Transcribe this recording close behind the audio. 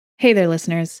Hey there,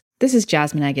 listeners. This is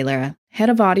Jasmine Aguilera, head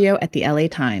of audio at the LA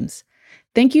Times.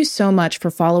 Thank you so much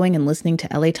for following and listening to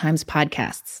LA Times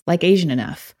podcasts, like Asian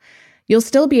Enough. You'll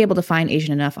still be able to find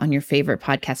Asian Enough on your favorite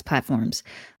podcast platforms,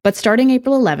 but starting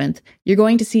April 11th, you're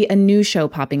going to see a new show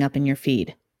popping up in your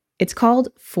feed. It's called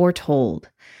Foretold.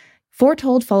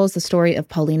 Foretold follows the story of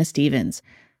Paulina Stevens,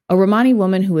 a Romani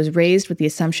woman who was raised with the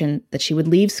assumption that she would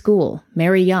leave school,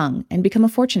 marry young, and become a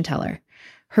fortune teller.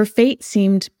 Her fate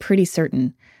seemed pretty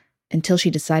certain, until she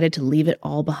decided to leave it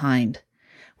all behind.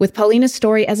 With Paulina's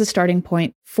story as a starting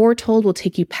point, Foretold will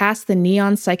take you past the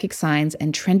neon psychic signs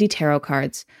and trendy tarot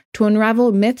cards to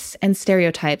unravel myths and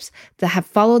stereotypes that have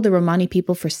followed the Romani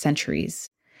people for centuries.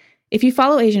 If you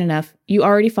follow Asian Enough, you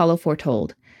already follow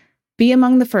Foretold. Be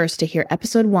among the first to hear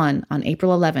episode 1 on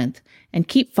April 11th, and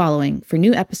keep following for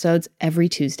new episodes every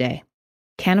Tuesday.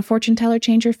 Can a fortune teller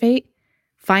change your fate?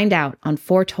 Find out on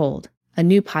Foretold, a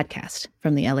new podcast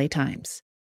from the LA Times.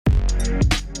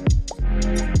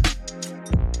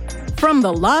 From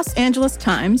the Los Angeles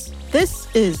Times, this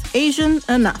is Asian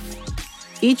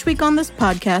Enough. Each week on this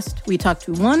podcast, we talk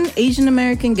to one Asian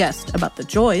American guest about the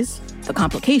joys, the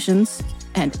complications,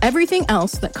 and everything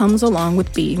else that comes along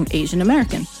with being Asian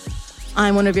American.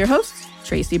 I'm one of your hosts,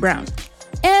 Tracy Brown.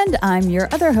 And I'm your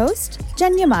other host,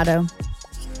 Jen Yamato.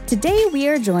 Today we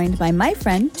are joined by my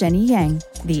friend Jenny Yang,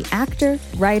 the actor,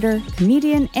 writer,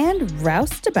 comedian, and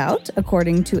roustabout,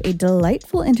 according to a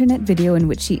delightful internet video in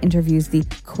which she interviews the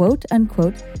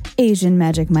quote-unquote Asian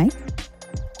Magic Mike.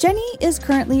 Jenny is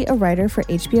currently a writer for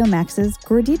HBO Max's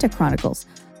Gordita Chronicles,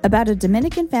 about a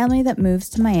Dominican family that moves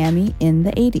to Miami in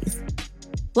the 80s.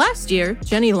 Last year,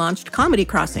 Jenny launched Comedy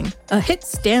Crossing, a hit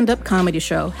stand-up comedy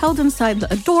show held inside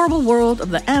the adorable world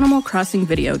of the Animal Crossing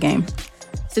video game.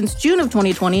 Since June of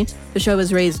 2020, the show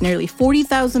has raised nearly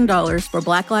 $40,000 for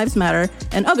Black Lives Matter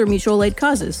and other mutual aid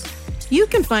causes. You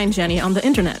can find Jenny on the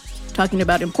internet, talking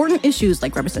about important issues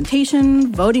like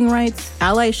representation, voting rights,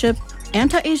 allyship,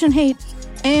 anti-Asian hate,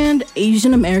 and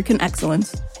Asian American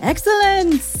excellence.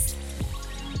 Excellence!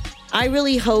 I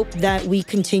really hope that we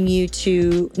continue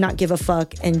to not give a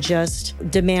fuck and just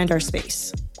demand our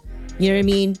space. You know what I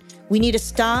mean? We need to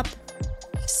stop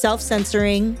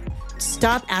self-censoring,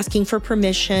 stop asking for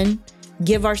permission,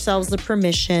 give ourselves the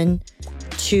permission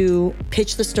to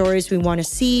pitch the stories we want to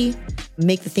see,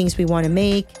 make the things we want to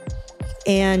make,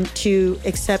 and to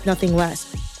accept nothing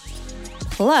less.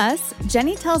 Plus,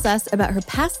 Jenny tells us about her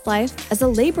past life as a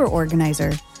labor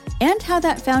organizer and how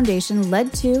that foundation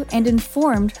led to and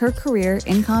informed her career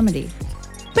in comedy.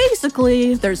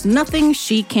 Basically, there's nothing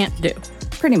she can't do.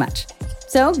 Pretty much.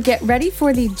 So get ready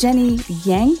for the Jenny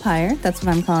Yangpire, that's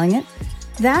what I'm calling it.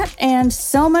 That and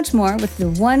so much more with the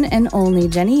one and only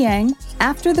Jenny Yang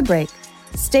after the break.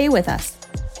 Stay with us.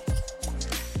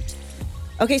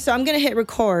 Okay, so I'm gonna hit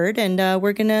record, and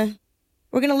we're gonna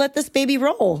let this baby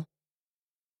roll.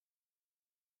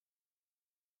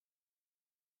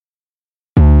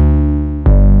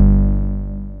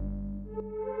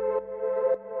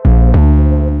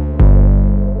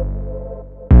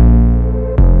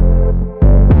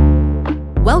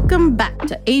 Welcome back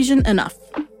to Asian Enough.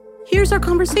 Here's our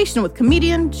conversation with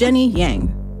comedian Jenny Yang.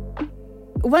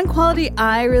 One quality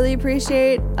I really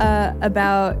appreciate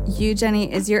about you, Jenny,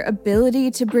 is your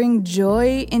ability to bring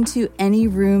joy into any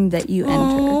room that you enter.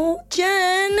 Oh,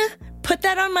 Jen, put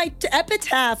that on my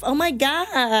epitaph. Oh my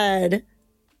God.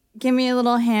 Give me a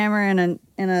little hammer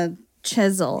and a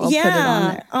chisel. I'll put it on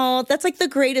there. Oh, that's like the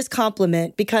greatest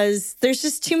compliment, because there's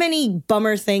just too many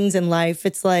bummer things in life.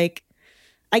 It's like,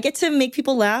 I get to make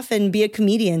people laugh and be a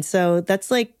comedian. So that's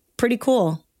like pretty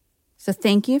cool. So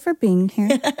thank you for being here.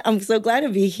 I'm so glad to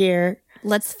be here.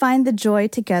 Let's find the joy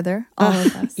together, all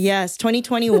of us. Yes,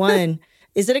 2021.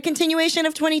 Is it a continuation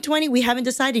of 2020? We haven't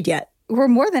decided yet. We're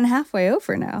more than halfway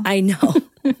over now. I know.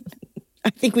 I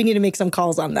think we need to make some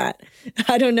calls on that.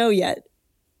 I don't know yet.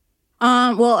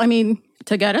 Well, I mean,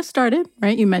 to get us started,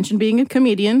 right? You mentioned being a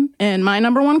comedian. And my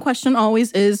number one question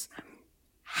always is,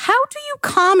 how do you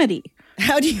comedy?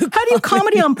 How do you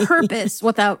comedy on purpose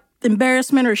without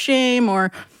embarrassment or shame,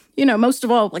 or, you know, most of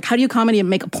all, like, how do you comedy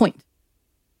and make a point?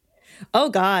 Oh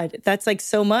God, that's like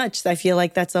so much. I feel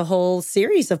like that's a whole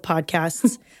series of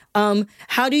podcasts.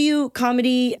 How do you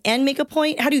comedy and make a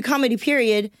point? How do you comedy,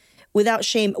 period, without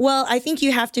shame? Well, I think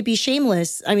you have to be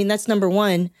shameless. I mean, that's number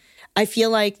one. I feel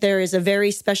like there is a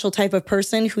very special type of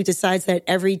person who decides that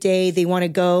every day they want to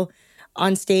go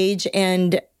on stage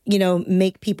and, you know,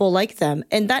 make people like them.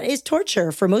 And that is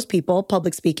torture for most people,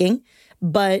 public speaking.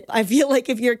 But I feel like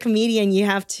if you're a comedian, you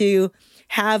have to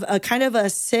have a kind of a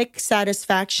sick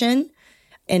satisfaction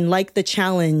and like the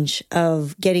challenge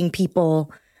of getting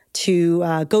people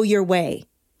to go your way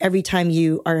every time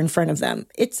you are in front of them.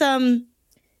 It's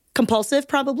compulsive,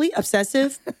 probably,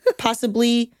 obsessive,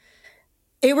 possibly.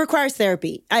 It requires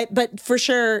therapy. But for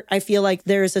sure, I feel like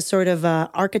there's a sort of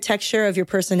architecture of your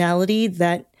personality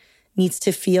that needs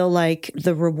to feel like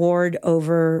the reward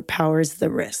overpowers the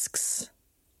risks.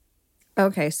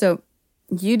 Okay, so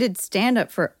you did stand-up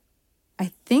for,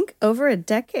 I think, over a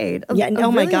decade. Yeah,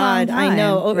 oh my God, time, I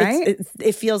know. Right?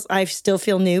 It feels, I still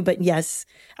feel new, but yes,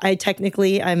 I'm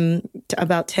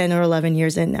about 10 or 11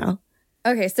 years in now.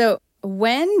 Okay, so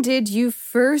when did you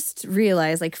first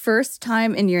realize, like first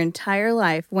time in your entire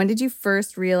life, when did you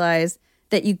first realize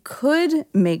that you could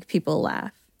make people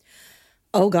laugh?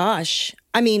 Oh, gosh.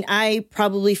 I mean, I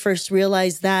probably first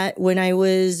realized that when I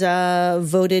was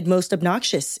voted most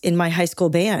obnoxious in my high school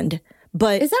band.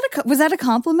 But was that a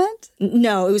compliment?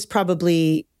 No, it was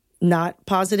probably not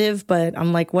positive, but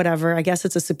I'm like, whatever. I guess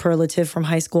it's a superlative from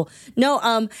high school. No,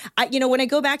 when I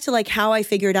go back to like how I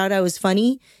figured out I was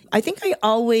funny, I think I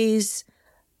always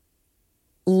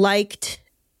liked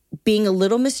being a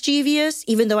little mischievous,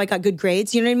 even though I got good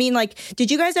grades. You know what I mean? Like,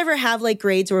 did you guys ever have like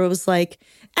grades where it was like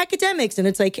academics and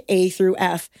it's like A through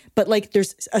F, but like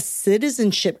there's a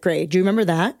citizenship grade? Do you remember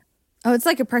that? Oh, it's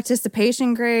like a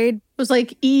participation grade. It was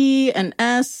like E and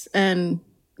S and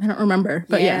I don't remember,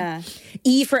 but yeah.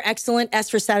 E for excellent, S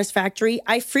for satisfactory.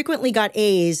 I frequently got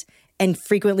A's and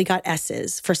frequently got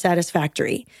S's for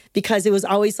satisfactory because it was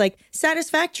always like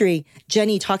satisfactory.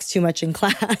 Jenny talks too much in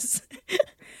class.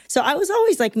 So I was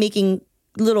always like making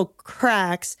little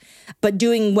cracks, but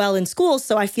doing well in school.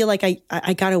 So I feel like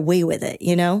I got away with it,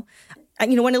 you know?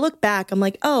 When I look back, I'm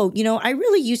like, oh, I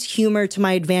really used humor to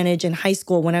my advantage in high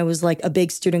school when I was like a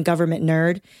big student government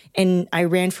nerd and I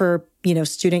ran for,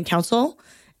 student council.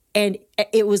 And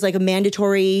it was like a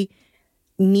mandatory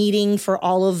meeting for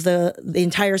all of the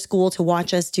entire school to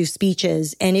watch us do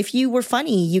speeches. And if you were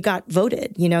funny, you got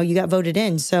voted, you got voted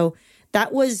in. So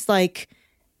that was like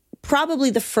probably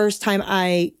the first time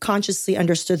I consciously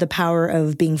understood the power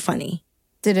of being funny.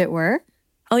 Did it work?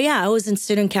 Oh, yeah. I was in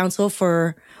student council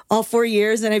for all 4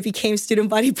 years and I became student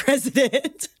body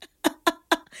president.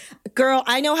 Girl,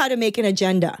 I know how to make an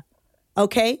agenda.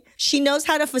 Okay? She knows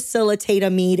how to facilitate a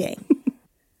meeting.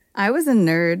 I was a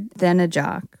nerd, then a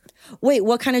jock. Wait,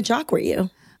 what kind of jock were you?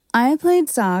 I played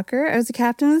soccer. I was the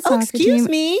captain of the soccer team. Excuse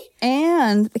me?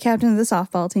 And the captain of the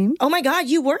softball team. Oh my God,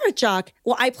 you were a jock.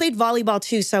 Well, I played volleyball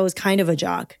too, so I was kind of a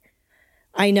jock.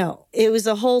 I know. It was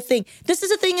a whole thing. This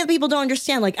is a thing that people don't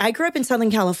understand. Like, I grew up in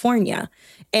Southern California,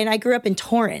 and I grew up in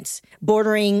Torrance,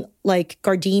 bordering like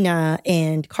Gardena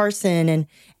and Carson. And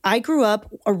I grew up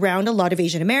around a lot of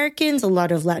Asian Americans, a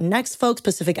lot of Latinx folks,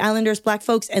 Pacific Islanders, Black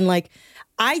folks. And like,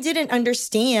 I didn't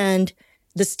understand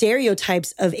the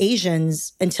stereotypes of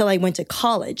Asians until I went to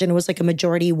college, and it was like a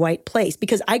majority white place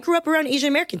because I grew up around Asian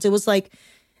Americans. It was like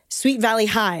Sweet Valley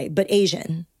High, but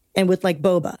Asian and with like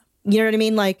boba. You know what I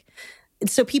mean? Like,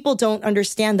 so people don't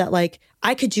understand that like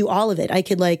I could do all of it. I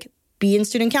could like be in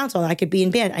student council. I could be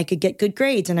in band. I could get good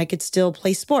grades and I could still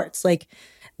play sports. Like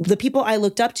the people I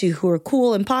looked up to who were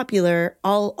cool and popular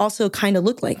all also kind of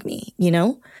look like me,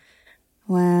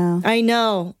 Wow. I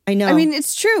know. I mean,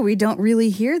 it's true. We don't really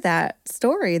hear that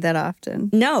story that often.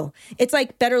 No. It's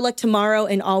like Better Luck Tomorrow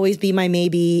and Always Be My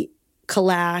Maybe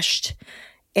collashed.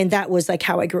 And that was like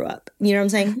how I grew up. You know what I'm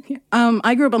saying?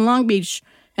 I grew up in Long Beach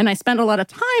and I spent a lot of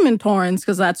time in Torrance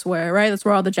because that's where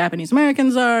all the Japanese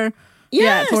Americans are.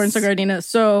 Yes. Yeah, Torrance and Gardena.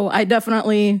 So I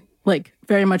definitely like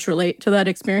very much relate to that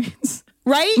experience.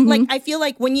 Right? Mm-hmm. Like, I feel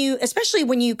like especially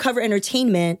when you cover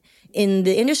entertainment in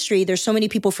the industry, there's so many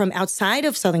people from outside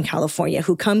of Southern California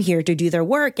who come here to do their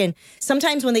work. And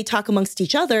sometimes when they talk amongst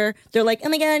each other, they're like, oh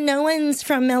my God, no one's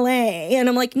from LA. And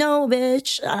I'm like, no,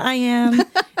 bitch, I am.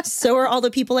 So are all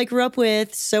the people I grew up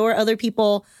with. So are other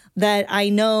people that I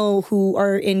know who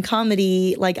are in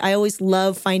comedy. Like, I always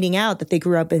love finding out that they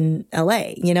grew up in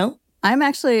LA, I'm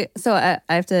actually, so I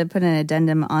have to put an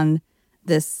addendum on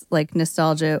this like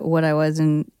nostalgia, what I was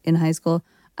in high school.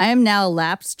 I am now a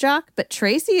lapsed jock, but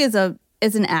Tracy is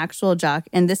an actual jock.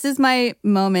 And this is my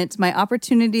moment, my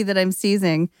opportunity that I'm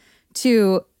seizing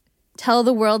to tell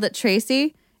the world that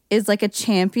Tracy is like a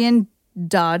champion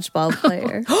dodgeball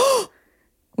player,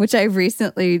 which I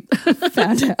recently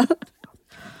found out.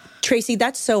 Tracy,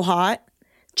 that's so hot.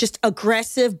 Just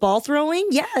aggressive ball throwing?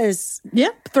 Yes.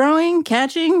 Yep. Throwing,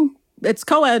 catching. It's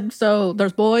co-ed, so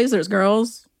there's boys, there's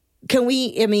girls. Do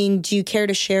you care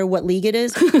to share what league it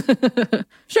is?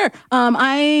 Sure.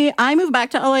 I moved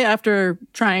back to LA after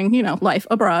trying, life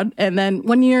abroad. And then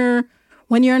when you're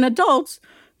an adult,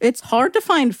 it's hard to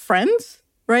find friends,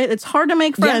 right? It's hard to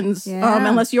make friends Yeah.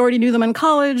 unless you already knew them in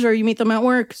college or you meet them at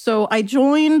work. So I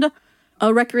joined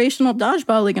a recreational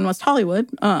dodgeball league in West Hollywood.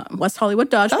 West Hollywood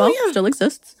Dodgeball still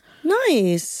exists.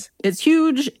 Nice. It's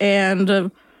huge,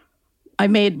 and I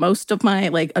made most of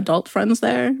my adult friends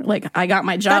there. I got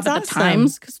my job at the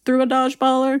Times through a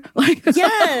dodgeballer.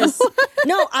 Yes.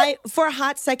 No, for a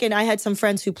hot second, I had some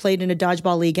friends who played in a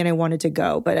dodgeball league and I wanted to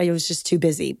go, but I was just too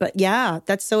busy. But yeah,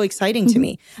 that's so exciting to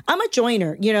me. I'm a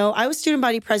joiner. I was student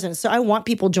body president, so I want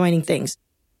people joining things.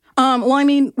 Well, I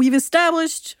mean, we've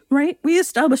established, right? We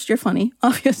established you're funny,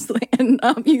 obviously. And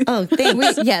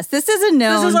thanks. Yes, this is a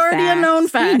known fact. This is already a known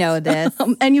fact. We know this.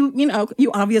 And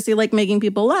you obviously like making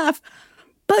people laugh.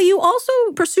 But you also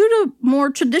pursued a more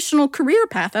traditional career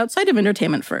path outside of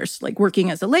entertainment first, like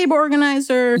working as a labor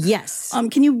organizer. Yes.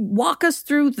 Can you walk us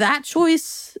through that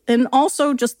choice and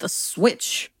also just the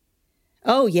switch?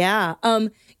 Oh, yeah.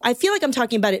 I feel like I'm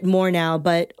talking about it more now,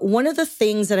 but one of the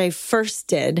things that I first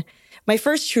did, my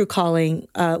first true calling,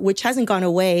 which hasn't gone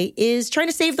away, is trying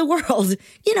to save the world.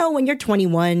 When you're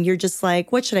 21, you're just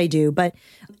like, what should I do? But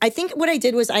I think what I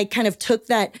did was I kind of took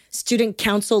that student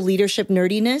council leadership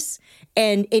nerdiness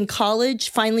and in college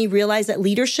finally realized that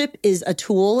leadership is a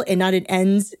tool and not an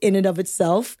end in and of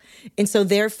itself. And so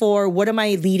therefore, what am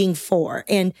I leading for?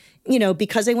 And,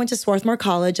 because I went to Swarthmore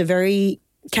College, a very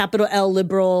capital L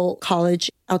liberal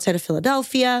college outside of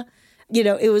Philadelphia,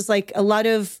 it was like a lot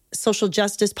of social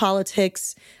justice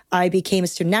politics. I became a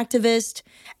student activist,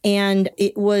 and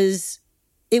it was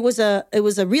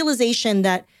a realization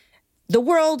that the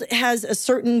world has a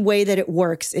certain way that it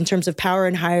works in terms of power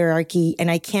and hierarchy, and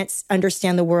I can't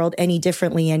understand the world any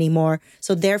differently anymore.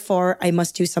 So therefore, I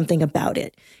must do something about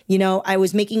it. I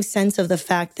was making sense of the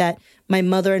fact that my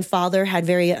mother and father had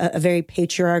a very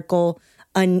patriarchal,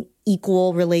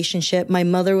 unequal relationship. My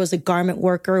mother was a garment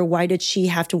worker. Why did she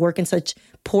have to work in such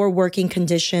poor working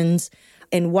conditions?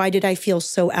 And why did I feel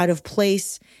so out of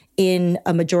place in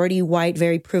a majority white,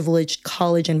 very privileged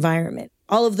college environment?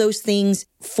 All of those things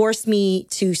forced me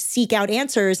to seek out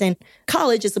answers. And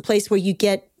college is the place where you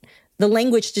get the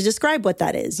language to describe what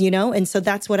that is, And so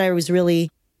that's what I was really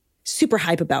super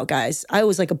hype about, guys. I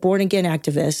was like a born again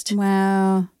activist.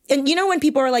 Wow. And when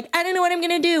people are like, I don't know what I'm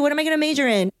going to do. What am I going to major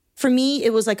in? For me,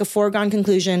 it was like a foregone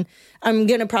conclusion. I'm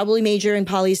going to probably major in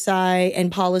poli-sci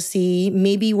and policy,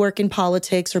 maybe work in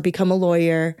politics or become a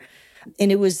lawyer.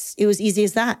 And it was easy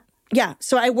as that. Yeah.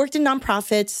 So I worked in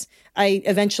nonprofits. I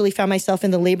eventually found myself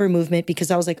in the labor movement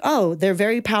because I was like, oh, they're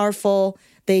very powerful.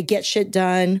 They get shit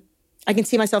done. I can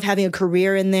see myself having a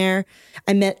career in there.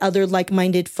 I met other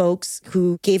like-minded folks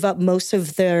who gave up most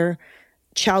of their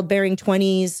childbearing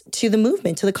 20s to the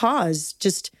movement, to the cause,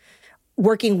 just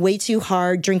working way too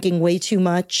hard, drinking way too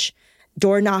much,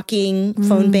 door knocking,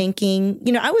 phone banking.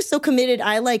 I was so committed.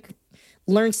 I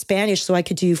learned Spanish so I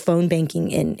could do phone banking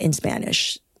in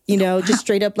Spanish. Just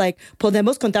straight up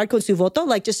podemos contar con su voto?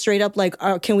 Just straight up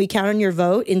can we count on your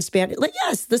vote in Spanish?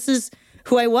 Yes, this is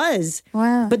who I was.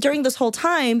 Wow. But during this whole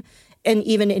time, and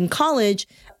even in college,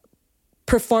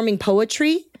 performing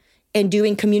poetry and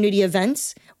doing community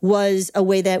events was a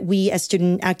way that we as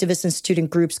student activists and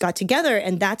student groups got together.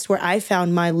 And that's where I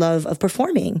found my love of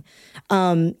performing.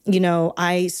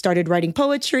 I started writing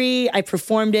poetry. I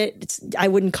performed it. I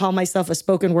wouldn't call myself a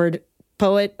spoken word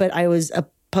poet, but I was a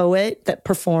poet that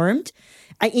performed.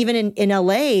 Even in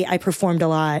LA, I performed a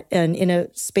lot and in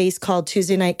a space called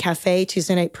Tuesday Night Cafe,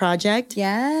 Tuesday Night Project.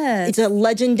 Yes. It's a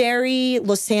legendary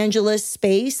Los Angeles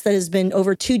space that has been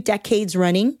over 2 decades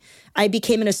running. I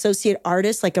became an associate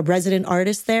artist, like a resident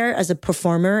artist there as a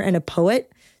performer and a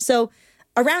poet. So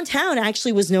around town, I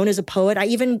actually was known as a poet. I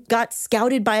even got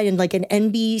scouted by an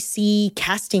NBC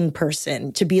casting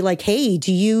person to be like, hey,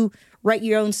 do you write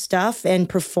your own stuff and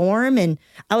perform? And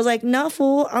I was like, no,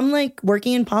 fool, I'm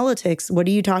working in politics. What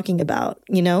are you talking about?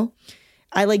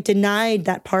 I denied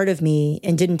that part of me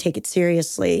and didn't take it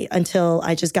seriously until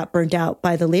I just got burnt out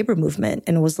by the labor movement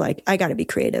and was like, I got to be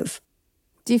creative.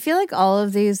 Do you feel like all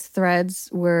of these threads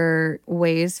were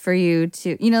ways for you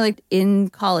to, in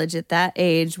college at that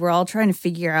age, we're all trying to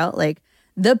figure out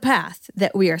the path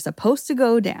that we are supposed to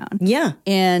go down. Yeah.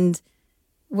 And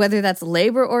whether that's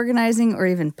labor organizing or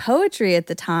even poetry at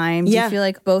the time, do you feel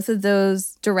like both of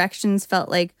those directions felt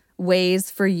like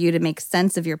ways for you to make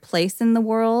sense of your place in the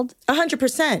world?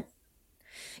 100%.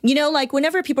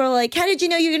 Whenever people are like, how did you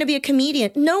know you're going to be a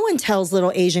comedian? No one tells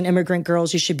little Asian immigrant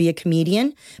girls you should be a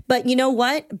comedian. But you know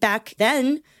what? Back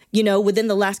then, within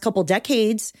the last couple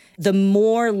decades, the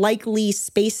more likely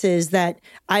spaces that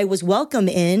I was welcome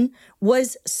in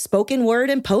was spoken word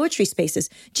and poetry spaces.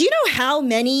 Do you know how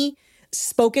many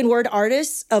spoken word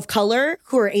artists of color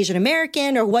who are Asian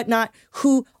American or whatnot,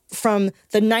 who from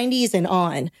the 90s and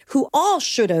on, who all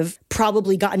should have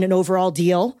probably gotten an overall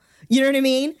deal, You know what I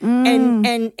mean?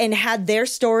 And had their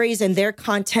stories and their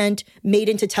content made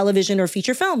into television or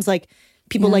feature films. Like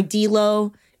people like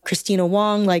D-Lo, Christina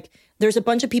Wong. Like there's a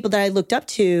bunch of people that I looked up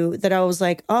to that I was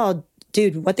like, oh,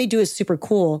 dude, what they do is super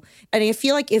cool. And I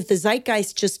feel like if the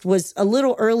zeitgeist just was a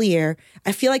little earlier,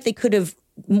 I feel like they could have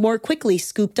more quickly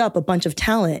scooped up a bunch of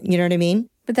talent. You know what I mean?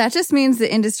 But that just means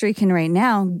the industry can right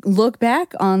now look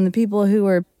back on the people who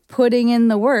are putting in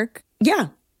the work. Yeah.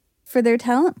 For their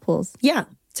talent pools. Yeah.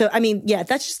 So, I mean, yeah,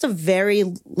 that's just a very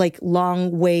like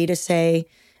long way to say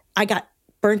I got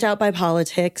burnt out by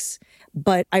politics,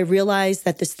 but I realized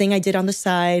that this thing I did on the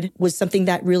side was something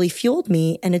that really fueled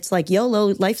me. And it's like,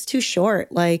 YOLO, life's too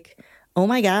short. Like, oh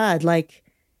my God, like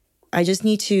I just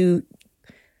need to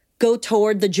go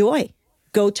toward the joy,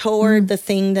 go toward the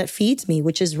thing that feeds me,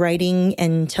 which is writing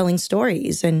and telling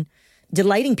stories and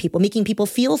delighting people, making people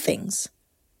feel things.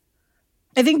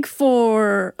 I think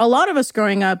for a lot of us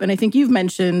growing up, and I think you've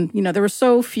mentioned, you know, there were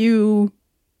so few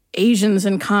Asians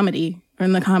in comedy or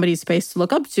in the comedy space to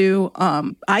look up to.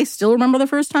 I still remember the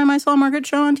first time I saw Margaret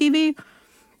Cho on TV.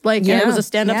 Like, and it was a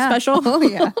stand-up special. Oh,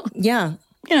 yeah. Yeah.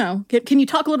 You know, can you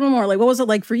talk a little bit more? Like, what was it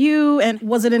like for you? And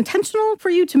was it intentional for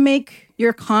you to make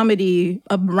your comedy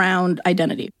around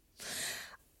identity?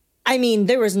 I mean,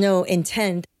 there was no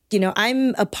intent. You know,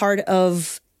 I'm a part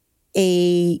of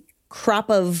a crop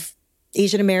of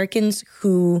Asian Americans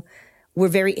who were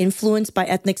very influenced by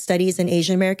ethnic studies and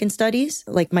Asian American studies.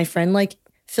 Like my friend, like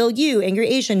Phil Yu, Angry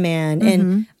Asian Man,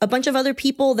 and a bunch of other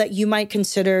people that you might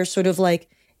consider sort of like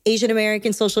Asian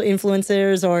American social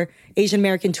influencers or Asian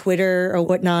American Twitter or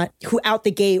whatnot, who out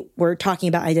the gate were talking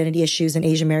about identity issues and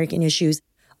Asian American issues.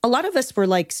 A lot of us were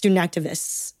like student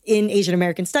activists in Asian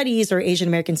American studies or Asian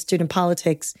American student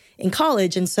politics in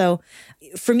college. And so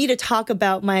for me to talk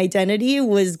about my identity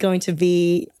was going to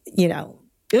be, you know,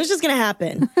 it was just going to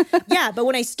happen. Yeah. But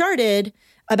when I started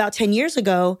about 10 years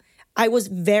ago, I was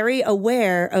very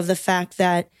aware of the fact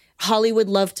that Hollywood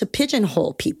loved to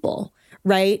pigeonhole people.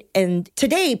 Right. And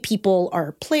today people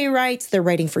are playwrights. They're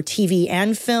writing for TV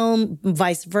and film,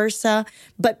 vice versa.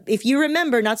 But if you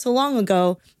remember, not so long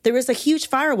ago, there was a huge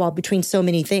firewall between so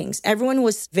many things. Everyone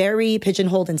was very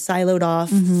pigeonholed and siloed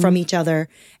off from each other.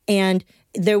 And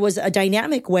there was a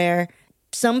dynamic where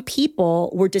some people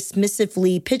were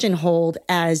dismissively pigeonholed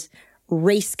as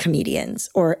race comedians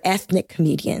or ethnic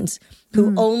comedians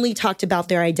who only talked about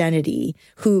their identity,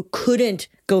 who couldn't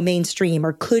go mainstream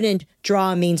or couldn't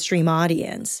draw a mainstream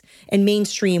audience. And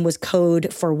mainstream was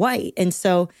code for white. And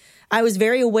so I was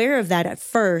very aware of that at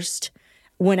first.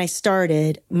 When I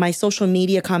started, my social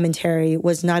media commentary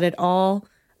was not at all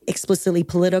explicitly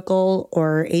political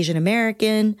or Asian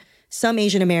American, some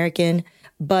Asian American,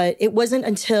 but it wasn't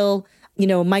until, you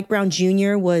know, Mike Brown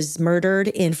Jr. was murdered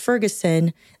in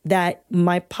Ferguson that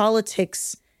my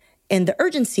politics and the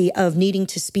urgency of needing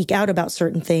to speak out about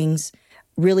certain things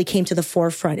really came to the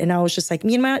forefront. And I was just like,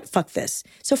 you know what, fuck this.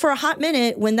 So for a hot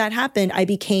minute, when that happened, I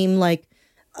became like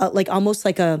almost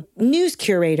like a news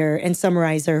curator and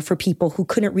summarizer for people who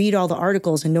couldn't read all the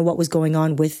articles and know what was going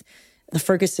on with the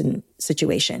Ferguson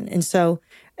situation. And so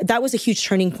that was a huge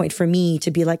turning point for me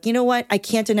to be like, you know what? I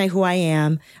can't deny who I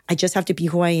am. I just have to be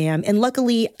who I am. And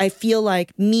luckily, I feel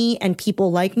like me and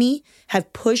people like me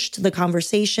have pushed the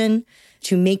conversation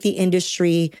to make the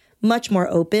industry much more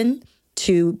open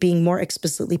to being more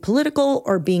explicitly political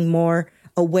or being more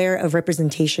aware of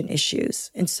representation issues.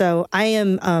 And so I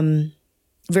am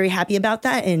very happy about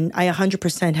that. And I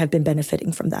 100% have been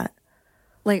benefiting from that.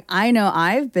 Like, I know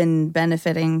I've been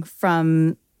benefiting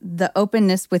from the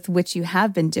openness with which you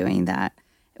have been doing that,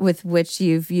 with which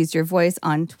you've used your voice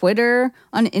on Twitter,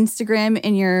 on Instagram,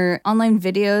 in your online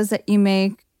videos that you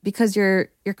make, because your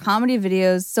comedy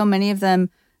videos, so many of them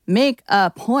make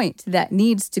a point that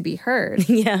needs to be heard.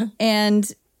 Yeah.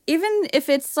 And even if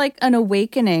it's like an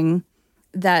awakening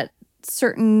that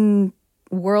certain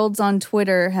worlds on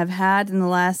Twitter have had in the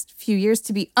last few years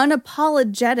to be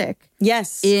unapologetic.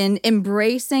 Yes. In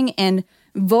embracing and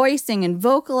voicing and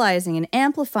vocalizing and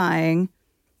amplifying,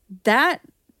 that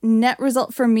net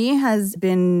result for me has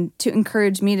been to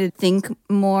encourage me to think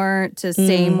more, to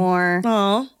say more.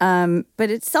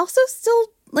 But it's also still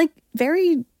like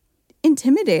very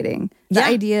intimidating. The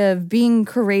idea of being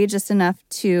courageous enough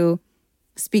to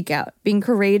speak out, being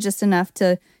courageous enough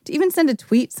to even send a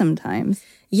tweet sometimes.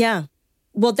 Yeah.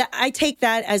 Well, I take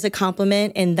that as a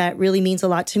compliment, and that really means a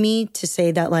lot to me to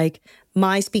say that like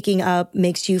my speaking up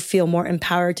makes you feel more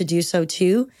empowered to do so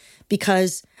too,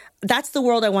 because that's the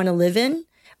world I want to live in.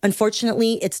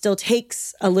 Unfortunately, it still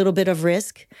takes a little bit of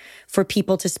risk for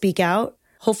people to speak out,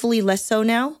 hopefully less so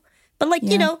now. But like,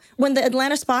 you know, when the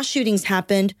Atlanta spa shootings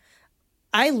happened,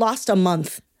 I lost a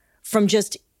month from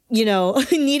just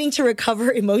needing to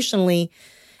recover emotionally.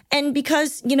 And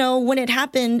because, when it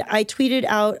happened, I tweeted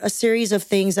out a series of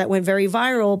things that went very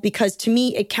viral because to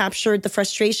me, it captured the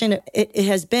frustration it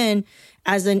has been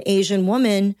as an Asian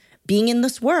woman being in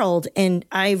this world. And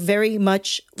I very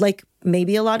much, like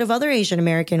maybe a lot of other Asian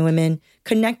American women,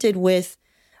 connected with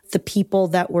the people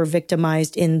that were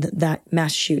victimized in that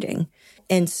mass shooting.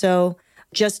 And so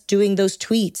just doing those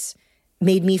tweets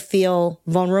made me feel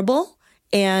vulnerable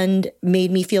and made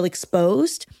me feel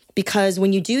exposed. Because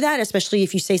when you do that, especially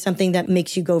if you say something that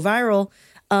makes you go viral,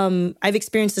 I've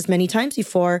experienced this many times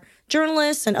before.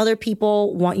 Journalists and other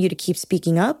people want you to keep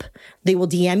speaking up. They will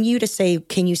DM you to say,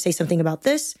 can you say something about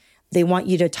this? They want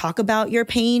you to talk about your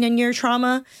pain and your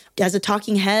trauma as a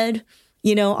talking head,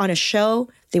 on a show.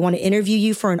 They want to interview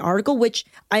you for an article, which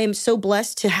I am so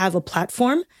blessed to have a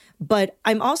platform. But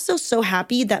I'm also so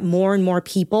happy that more and more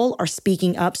people are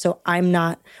speaking up. So I'm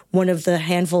not one of the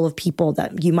handful of people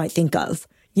that you might think of.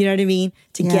 You know what I mean?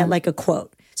 To get like a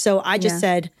quote. So I just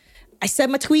said, I said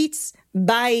my tweets.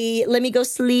 Bye. Let me go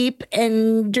sleep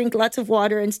and drink lots of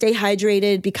water and stay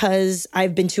hydrated because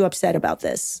I've been too upset about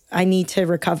this. I need to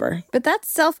recover. But that's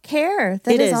self-care.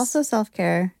 That is also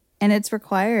self-care. And it's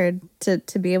required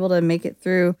to be able to make it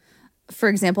through, for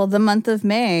example, the month of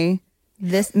May,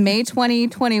 this May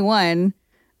 2021.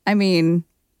 I mean,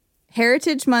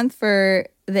 Heritage Month for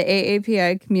the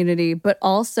AAPI community, but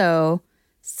also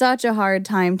such a hard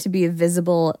time to be a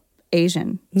visible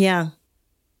Asian. Yeah.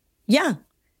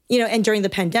 And during the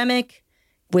pandemic,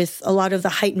 with a lot of the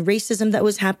heightened racism that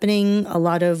was happening, a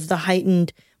lot of the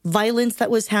heightened violence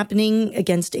that was happening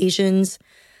against Asians,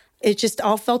 it just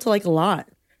all felt like a lot.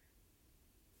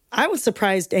 I was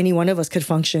surprised any one of us could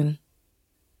function.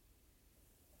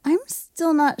 I'm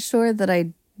still not sure that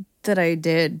I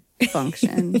did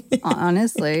function,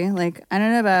 honestly. Like, I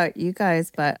don't know about you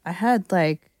guys, but I had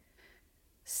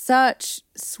such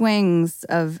swings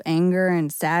of anger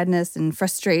and sadness and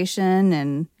frustration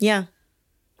and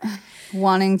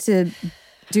wanting to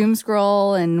doom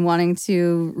scroll and wanting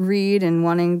to read and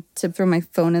wanting to throw my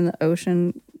phone in the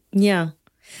ocean. Yeah.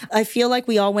 I feel like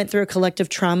we all went through a collective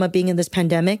trauma being in this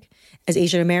pandemic. As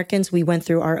Asian Americans, we went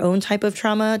through our own type of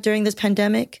trauma during this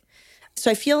pandemic. So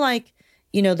I feel like,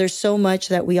 there's so much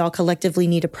that we all collectively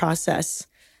need to process.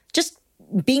 Just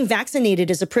being vaccinated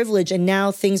is a privilege, and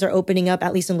now things are opening up,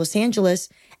 at least in Los Angeles,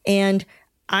 and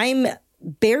I'm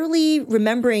barely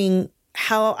remembering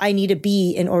how I need to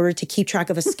be in order to keep track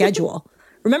of a schedule.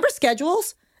 Remember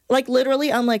schedules? Like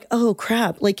literally, I'm like, oh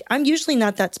crap. Like I'm usually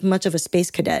not that much of a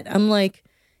space cadet. I'm like,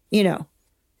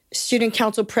 student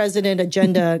council president,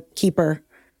 agenda keeper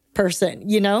person,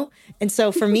 And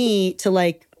so for me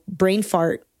to brain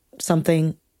fart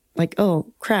something like,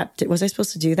 oh crap, was I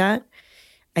supposed to do that?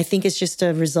 I think it's just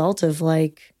a result of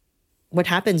what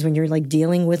happens when you're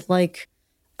dealing with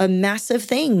a massive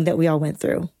thing that we all went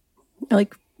through.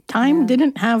 Time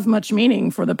didn't have much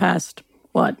meaning for the past,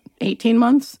 18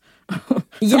 months?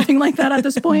 Something like that at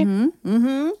this point.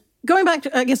 Going back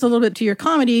to, I guess, a little bit to your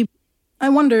comedy, I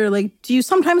wonder, do you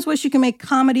sometimes wish you could make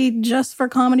comedy just for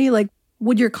comedy?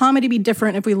 Would your comedy be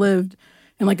different if we lived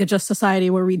in a just society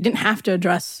where we didn't have to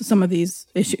address some of these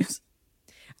issues?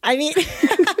 I mean...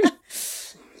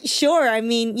 Sure. I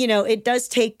mean, it does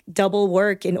take double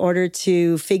work in order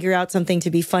to figure out something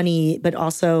to be funny, but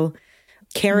also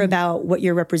care about what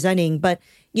you're representing. But,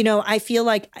 I feel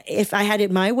like if I had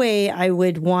it my way, I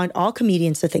would want all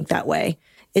comedians to think that way.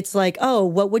 It's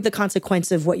what would the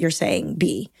consequence of what you're saying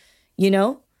be?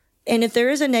 And if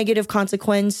there is a negative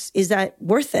consequence, is that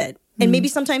worth it? And maybe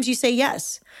sometimes you say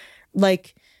yes.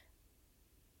 Right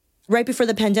before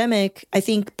the pandemic, I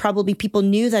think probably people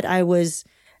knew that I was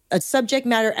a subject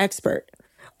matter expert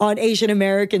on Asian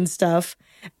American stuff,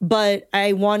 but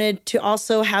I wanted to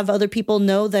also have other people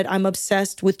know that I'm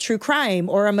obsessed with true crime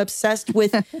or I'm obsessed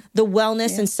with the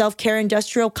wellness and self-care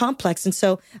industrial complex. And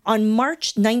so on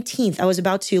March 19th, I was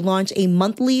about to launch a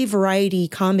monthly variety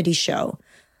comedy show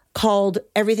called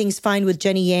Everything's Fine with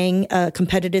Jenny Yang, a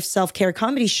competitive self-care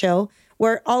comedy show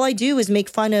where all I do is make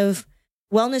fun of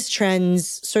wellness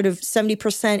trends, sort of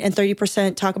 70% and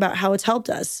 30% talk about how it's helped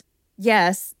us.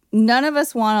 Yes. None of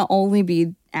us want to only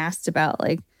be asked about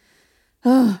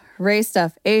race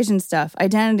stuff, Asian stuff,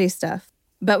 identity stuff.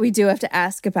 But we do have to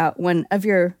ask about one of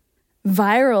your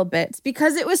viral bits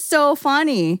because it was so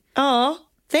funny. Oh,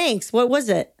 thanks. What was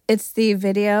it? It's the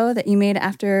video that you made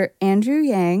after Andrew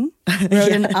Yang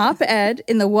wrote an op-ed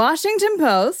in the Washington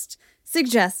Post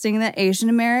suggesting that Asian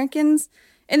Americans,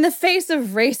 in the face of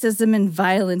racism and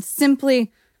violence,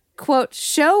 simply, quote,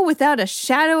 show without a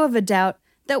shadow of a doubt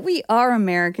that we are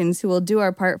Americans who will do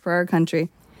our part for our country.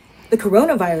 The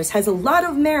coronavirus has a lot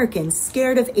of Americans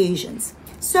scared of Asians.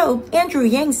 So Andrew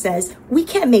Yang says we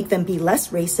can't make them be less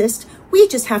racist. We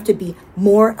just have to be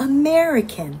more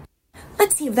American.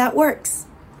 Let's see if that works.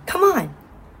 Come on.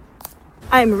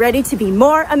 I'm ready to be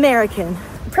more American.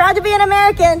 Proud to be an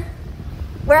American,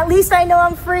 where at least I know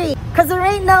I'm free. Because there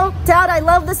ain't no doubt I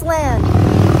love this land.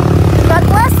 God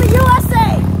bless the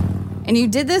USA! And you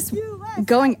did this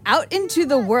going out into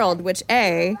the world, which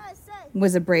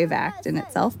was a brave act in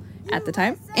itself at the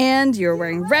time. And you were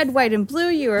wearing red, white, and blue.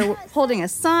 You were holding a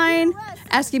sign,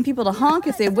 asking people to honk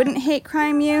if they wouldn't hate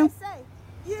crime you.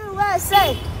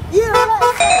 USA!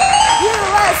 USA!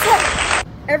 USA!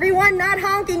 Everyone not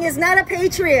honking is not a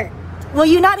patriot. Will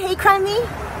you not hate crime me?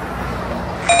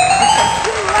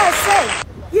 USA!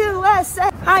 USA!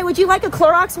 Hi, would you like a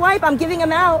Clorox wipe? I'm giving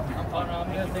them out.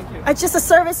 Thank you. It's just a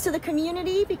service to the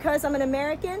community because I'm an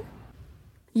American.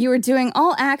 You were doing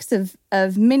all acts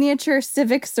of miniature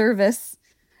civic service.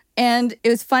 And it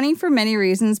was funny for many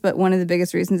reasons, but one of the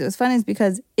biggest reasons it was funny is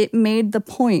because it made the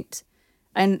point.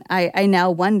 And I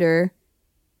now wonder,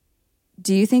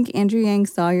 do you think Andrew Yang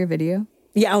saw your video?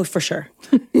 Yeah, oh, for sure.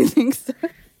 You think so?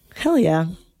 Hell yeah.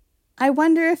 I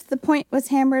wonder if the point was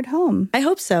hammered home. I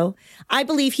hope so. I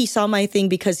believe he saw my thing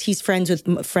because he's friends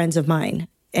with friends of mine.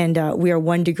 And we are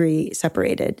 1 degree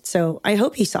separated. So I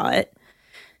hope he saw it.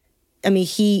 I mean,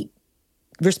 he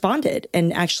responded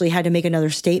and actually had to make another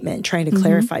statement trying to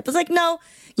clarify. But it's like, no,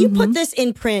 you put this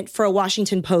in print for a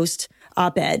Washington Post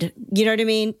op-ed. You know what I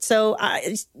mean? So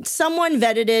someone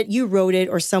vetted it, you wrote it,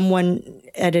 or someone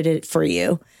edited it for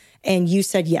you. And you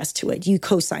said yes to it. You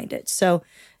co-signed it. So,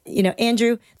 you know,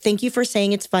 Andrew, thank you for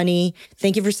saying it's funny.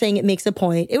 Thank you for saying it makes a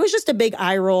point. It was just a big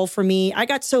eye roll for me. I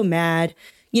got so mad.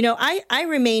 You know, I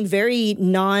remained very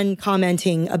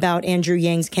non-commenting about Andrew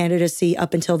Yang's candidacy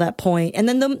up until that point. And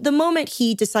then the moment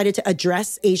he decided to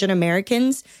address Asian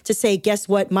Americans to say, guess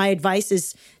what? My advice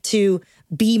is to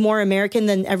be more American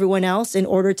than everyone else in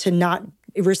order to not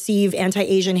receive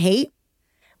anti-Asian hate,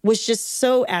 was just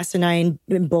so asinine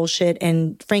and bullshit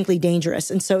and frankly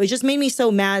dangerous. And so it just made me so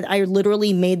mad. I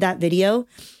literally made that video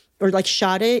or like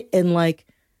shot it in like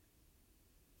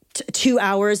 2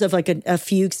 hours of like a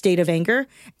fugue state of anger.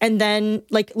 And then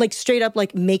like straight up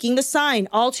like making the sign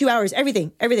all 2 hours,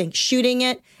 everything, shooting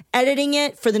it, editing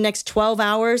it for the next 12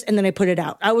 hours. And then I put it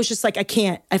out. I was just like,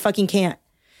 I fucking can't,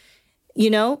 you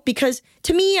know, because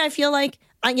to me, I feel like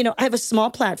I have a small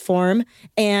platform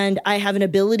and I have an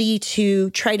ability to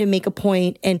try to make a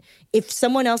point. And if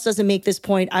someone else doesn't make this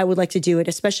point, I would like to do it,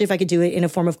 especially if I could do it in a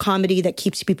form of comedy that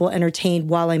keeps people entertained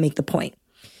while I make the point.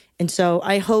 And so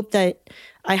I hope that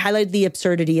I highlighted the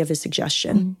absurdity of his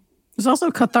suggestion. It's also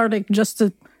cathartic just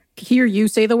to hear you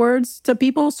say the words to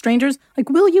people, strangers, like,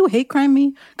 will you hate crime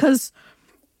me? Because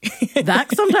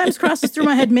that sometimes crosses through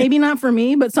my head. Maybe not for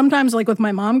me, but sometimes like with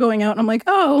my mom going out, I'm like,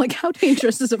 oh, like how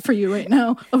dangerous is it for you right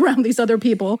now around these other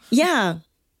people? Yeah.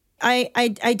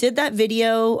 I did that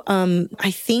video, I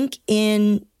think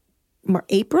in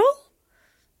April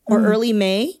or early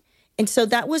May. And so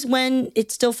that was when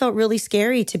it still felt really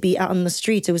scary to be out on the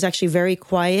streets. It was actually very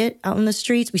quiet out on the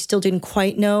streets. We still didn't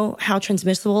quite know how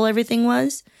transmissible everything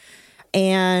was.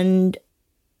 And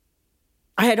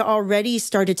I had already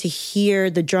started to hear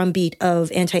the drumbeat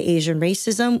of anti-Asian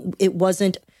racism. It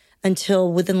wasn't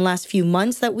until within the last few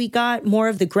months that we got more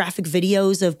of the graphic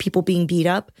videos of people being beat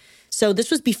up. So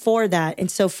this was before that. And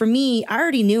so for me, I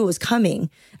already knew it was coming.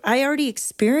 I already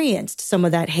experienced some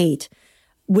of that hate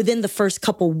within the first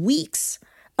couple weeks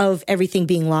of everything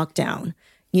being locked down.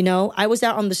 You know, I was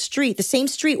out on the street, the same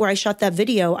street where I shot that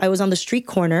video. I was on the street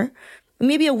corner,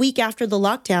 maybe a week after the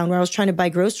lockdown where I was trying to buy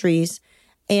groceries.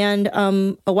 And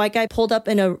a white guy pulled up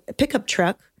in a pickup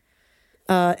truck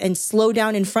and slowed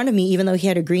down in front of me, even though he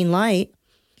had a green light,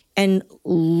 and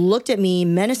looked at me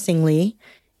menacingly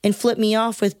and flipped me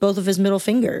off with both of his middle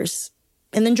fingers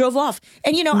and then drove off.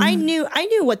 And, you know, I knew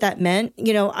what that meant.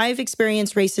 You know, I've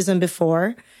experienced racism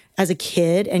before as a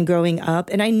kid and growing up.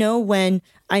 And I know when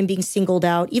I'm being singled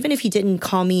out, even if he didn't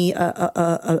call me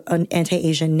an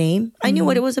anti-Asian name, I knew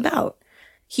what it was about.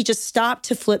 He just stopped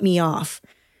to flip me off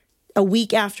a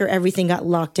week after everything got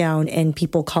locked down and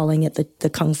people calling it the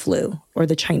Kung flu or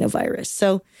the China virus.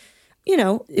 So, you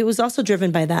know, it was also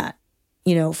driven by that.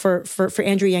 You know, for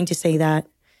Andrew Yang to say that,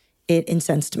 it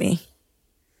incensed me.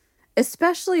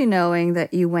 Especially knowing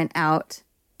that you went out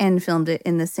and filmed it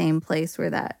in the same place where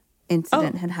that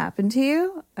incident had happened to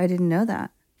you. I didn't know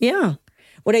that. Yeah.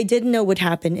 What I didn't know would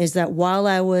happen is that while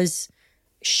I was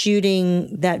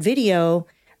shooting that video,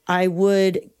 I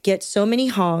would get so many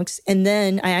honks. And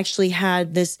then I actually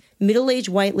had this middle-aged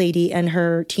white lady and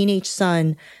her teenage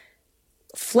son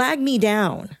flag me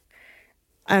down.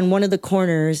 on one of the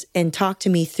corners and talk to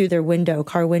me through their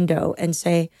car window, and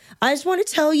say, I just want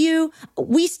to tell you,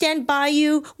 we stand by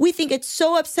you. We think it's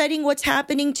so upsetting what's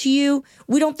happening to you.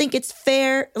 We don't think it's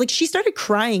fair. Like, she started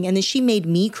crying, and then she made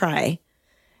me cry.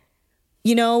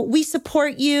 You know, we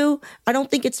support you. I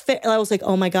don't think it's fair. I was like,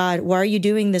 oh my God, why are you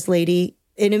doing this, lady?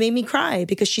 And it made me cry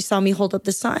because she saw me hold up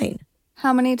the sign.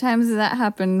 How many times does that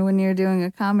happen when you're doing a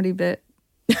comedy bit?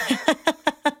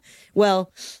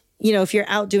 Well, you know, if you're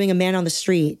out doing a man on the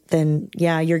street, then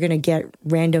yeah, you're going to get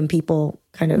random people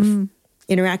kind of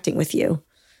interacting with you.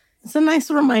 It's a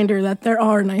nice reminder that there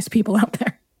are nice people out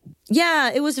there. Yeah,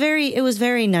 it was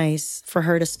very nice for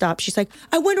her to stop. She's like,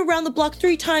 I went around the block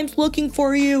 3 times looking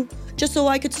for you just so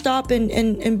I could stop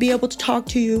and be able to talk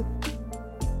to you.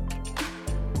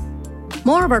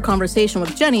 More of our conversation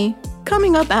with Jenny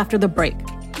coming up after the break.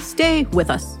 Stay with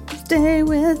us. Stay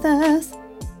with us.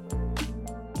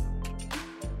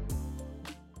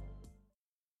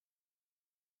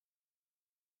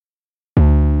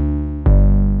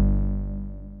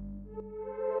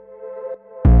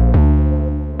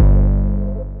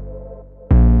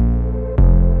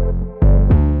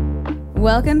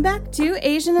 Welcome back to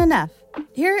Asian Enough.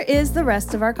 Here is the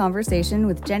rest of our conversation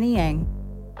with Jenny Yang.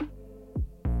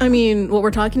 I mean, what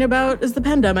we're talking about is the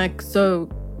pandemic. So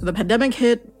the pandemic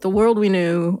hit, the world we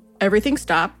knew, everything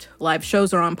stopped, live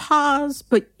shows are on pause,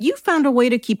 but you found a way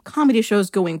to keep comedy shows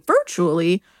going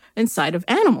virtually inside of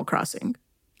Animal Crossing.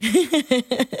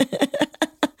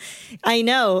 I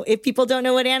know. If people don't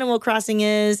know what Animal Crossing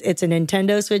is, it's a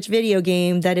Nintendo Switch video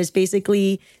game that is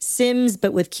basically Sims,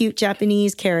 but with cute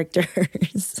Japanese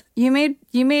characters. You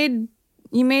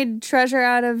made treasure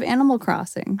out of Animal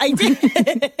Crossing. I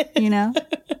did. You know?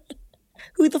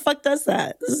 Who the fuck does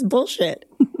that? This is bullshit.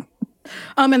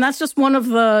 And that's just one of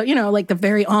the, you know, like the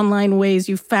very online ways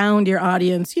you found your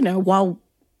audience, you know, while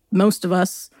most of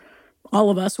us, all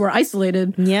of us were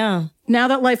isolated. Yeah. Now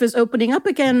that life is opening up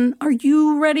again, are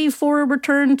you ready for a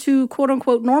return to quote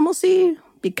unquote normalcy?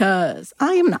 Because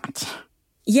I am not.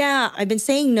 Yeah, I've been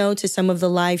saying no to some of the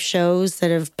live shows that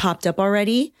have popped up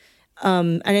already.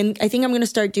 And I think I'm going to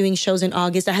start doing shows in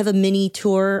August. I have a mini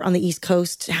tour on the East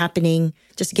Coast happening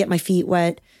just to get my feet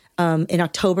wet in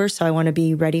October. So I want to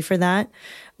be ready for that.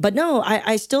 But no,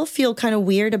 I still feel kind of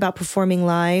weird about performing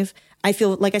live. I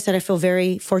feel, like I said, I feel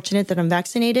very fortunate that I'm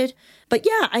vaccinated. But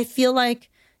yeah, I feel like,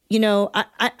 you know,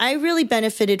 I really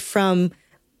benefited from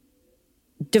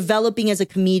developing as a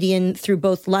comedian through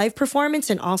both live performance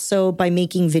and also by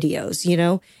making videos, you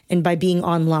know, and by being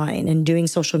online and doing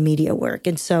social media work.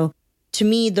 And so to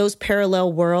me, those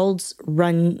parallel worlds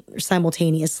run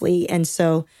simultaneously. And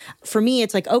so for me,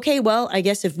 it's like, okay, well, I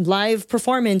guess if live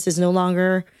performance is no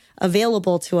longer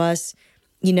available to us,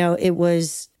 you know, it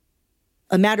was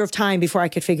a matter of time before I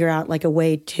could figure out like a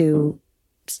way to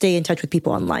stay in touch with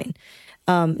people online.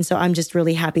 And so I'm just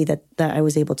really happy that I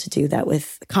was able to do that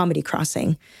with Comedy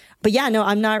Crossing. But yeah, no,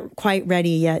 I'm not quite ready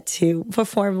yet to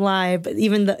perform live. But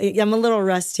I'm a little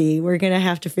rusty. We're going to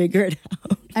have to figure it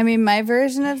out. I mean, my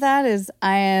version of that is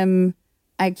I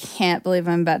can't believe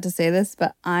I'm about to say this,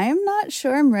 but I'm not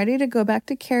sure I'm ready to go back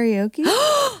to karaoke.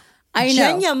 I know.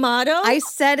 Jen Yamato? I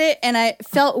said it and I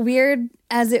felt weird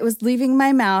as it was leaving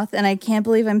my mouth. And I can't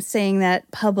believe I'm saying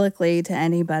that publicly to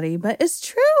anybody, but it's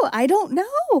true. I don't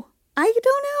know.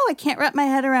 I can't wrap my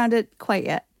head around it quite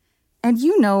yet. And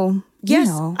you know.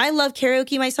 I love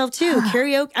karaoke myself too.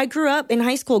 Karaoke. I grew up in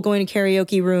high school going to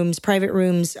karaoke rooms, private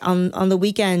rooms on the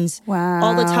weekends,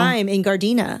 all the time in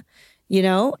Gardena. You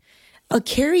know, a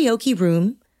karaoke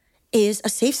room is a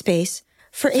safe space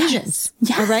for Asians.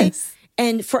 Yes. All right.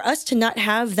 And for us to not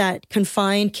have that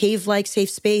confined cave-like safe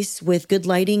space with good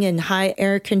lighting and high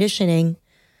air conditioning,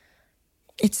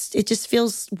 it just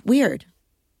feels weird.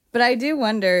 But I do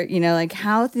wonder, you know, like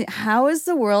how is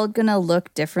the world going to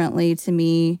look differently to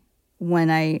me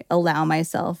when I allow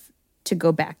myself to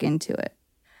go back into it?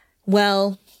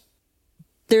 Well,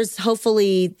 there's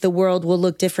hopefully the world will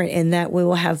look different in that we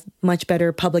will have much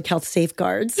better public health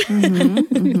safeguards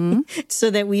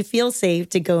so that we feel safe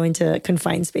to go into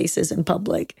confined spaces in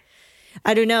public.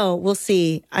 I don't know. We'll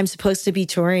see. I'm supposed to be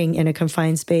touring in a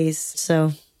confined space.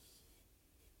 So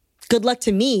good luck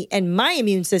to me and my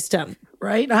immune system.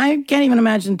 Right? I can't even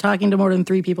imagine talking to more than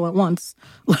 3 people at once,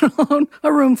 let alone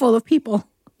a room full of people.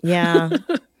 Yeah.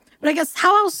 But I guess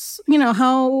how else, you know,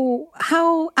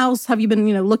 how else have you been,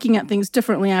 you know, looking at things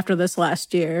differently after this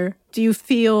last year? Do you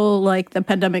feel like the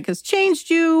pandemic has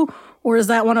changed you? Or is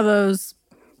that one of those,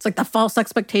 it's like the false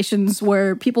expectations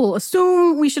where people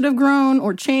assume we should have grown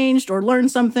or changed or learned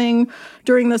something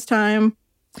during this time?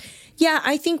 Yeah,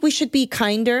 I think we should be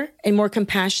kinder and more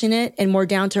compassionate and more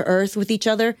down to earth with each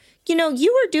other. You know,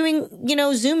 you were doing,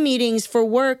 Zoom meetings for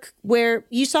work where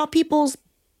you saw people's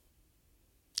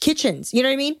kitchens. You know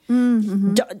what I mean?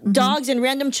 Mm-hmm. Dogs and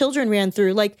random children ran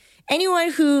through. Like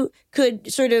anyone who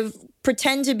could sort of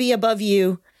pretend to be above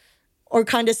you or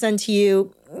condescend to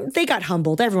you, they got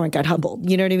humbled. Everyone got humbled.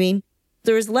 You know what I mean?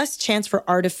 There was less chance for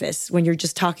artifice when you're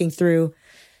just talking through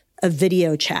a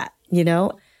video chat,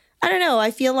 I don't know. I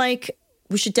feel like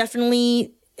we should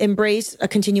definitely embrace a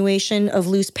continuation of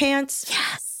loose pants.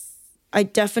 Yes. I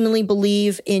definitely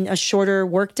believe in a shorter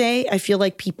workday. I feel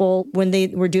like people, when they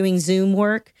were doing Zoom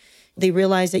work, they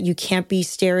realized that you can't be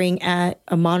staring at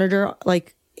a monitor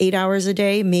like 8 hours a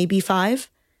day, maybe 5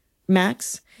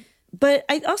 max. But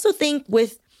I also think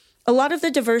with a lot of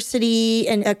the diversity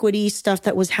and equity stuff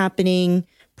that was happening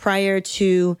prior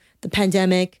to the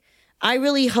pandemic, I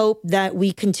really hope that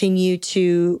we continue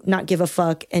to not give a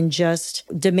fuck and just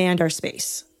demand our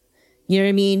space. You know what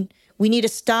I mean? We need to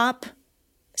stop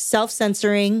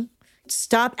self-censoring,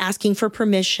 stop asking for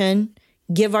permission,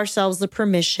 give ourselves the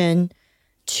permission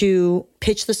to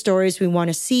pitch the stories we want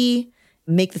to see,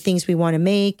 make the things we want to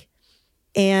make,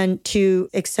 and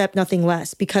to accept nothing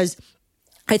less. Because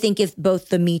I think if both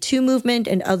the Me Too movement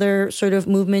and other sort of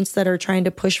movements that are trying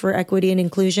to push for equity and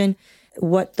inclusion,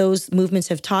 what those movements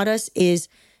have taught us is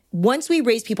once we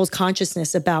raise people's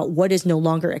consciousness about what is no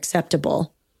longer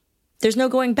acceptable, there's no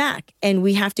going back. And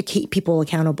we have to keep people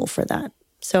accountable for that.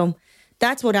 So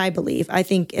that's what I believe. I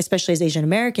think, especially as Asian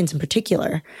Americans in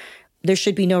particular, there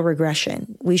should be no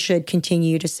regression. We should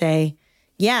continue to say,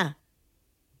 yeah,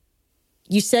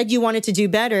 you said you wanted to do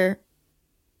better.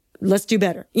 Let's do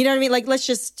better. You know what I mean? Like, let's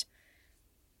just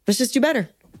do better.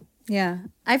 Yeah.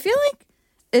 I feel like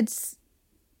it's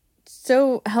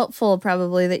so helpful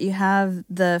probably that you have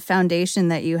the foundation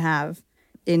that you have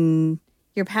in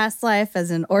your past life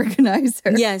as an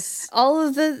organizer. Yes. All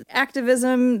of the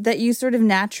activism that you sort of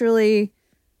naturally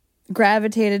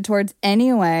gravitated towards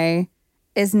anyway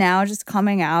is now just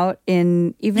coming out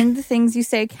in even the things you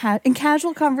say in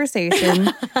casual conversation.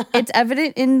 It's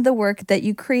evident in the work that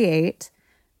you create.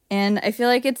 And I feel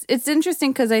like it's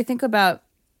interesting because I think about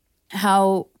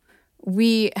how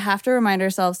we have to remind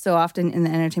ourselves so often in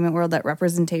the entertainment world that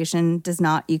representation does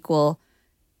not equal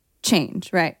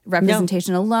change, right?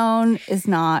 Representation alone is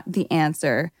not the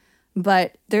answer.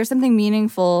 But there's something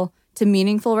meaningful to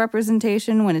meaningful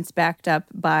representation when it's backed up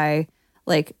by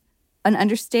like an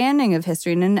understanding of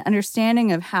history and an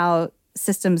understanding of how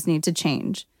systems need to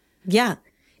change. Yeah.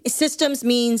 Systems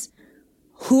means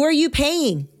who are you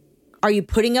paying? Are you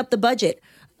putting up the budget?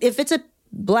 If it's a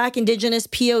Black, Indigenous,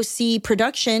 POC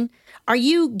production, are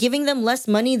you giving them less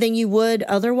money than you would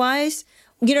otherwise?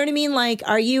 You know what I mean? Like,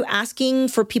 are you asking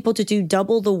for people to do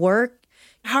double the work?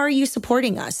 How are you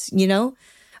supporting us?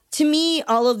 To me,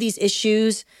 all of these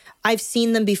issues, I've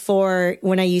seen them before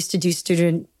when I used to do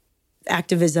student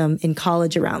activism in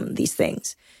college around these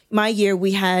things. My year,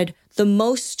 we had the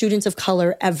most students of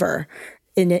color ever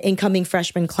in an incoming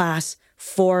freshman class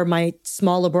for my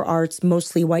small liberal arts,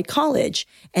 mostly white college.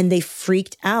 And they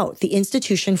freaked out. The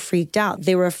institution freaked out.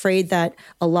 They were afraid that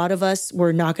a lot of us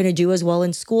were not going to do as well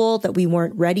in school, that we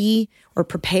weren't ready or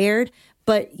prepared.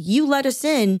 But you let us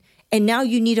in, and now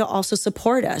you need to also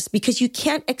support us because you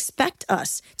can't expect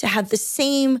us to have the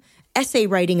same essay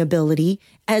writing ability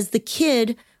as the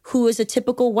kid who is a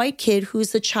typical white kid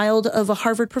who's the child of a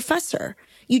Harvard professor.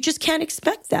 You just can't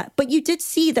expect that. But you did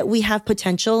see that we have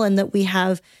potential and that we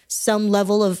have some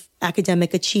level of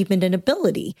academic achievement and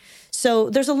ability. So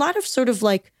there's a lot of sort of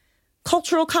like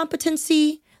cultural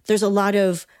competency. There's a lot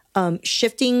of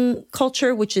shifting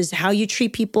culture, which is how you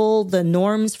treat people, the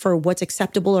norms for what's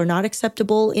acceptable or not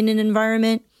acceptable in an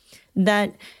environment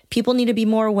that people need to be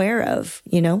more aware of,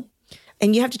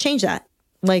 And you have to change that.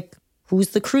 Like, who's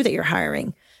the crew that you're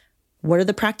hiring? What are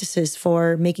the practices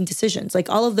for making decisions? Like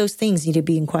all of those things need to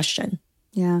be in question.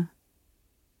 Yeah.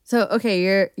 So,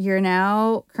 okay, you're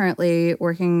now currently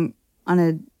working on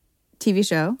a TV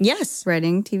show. Yes.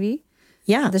 Writing TV.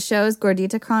 Yeah. The show is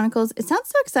Gordita Chronicles. It sounds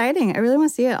so exciting. I really want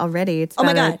to see it already. It's oh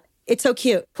my God. It's so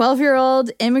cute.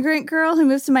 12-year-old immigrant girl who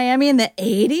moves to Miami in the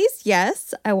 80s.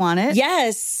 Yes, I want it.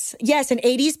 Yes. Yes, an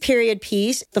 80s period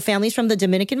piece. The family's from the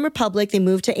Dominican Republic. They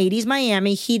moved to 80s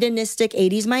Miami, hedonistic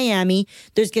 80s Miami.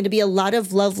 There's going to be a lot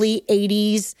of lovely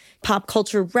 80s pop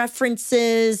culture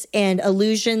references and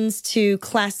allusions to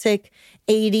classic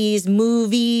 80s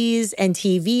movies and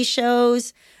TV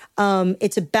shows.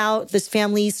 It's about this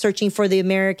family searching for the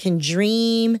American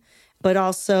dream, but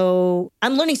also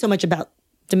I'm learning so much about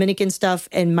Dominican stuff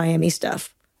and Miami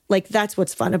stuff. Like, that's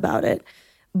what's fun about it.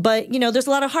 But, there's a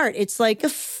lot of heart. It's like a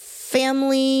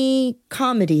family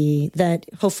comedy that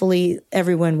hopefully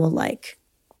everyone will like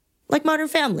Modern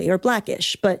Family or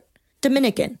Blackish, but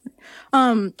Dominican.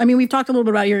 I mean, we've talked a little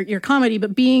bit about your comedy,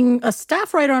 but being a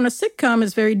staff writer on a sitcom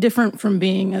is very different from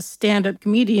being a stand-up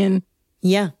comedian.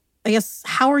 Yeah. I guess,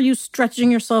 how are you stretching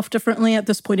yourself differently at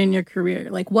this point in your career?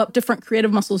 Like, what different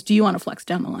creative muscles do you want to flex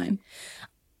down the line?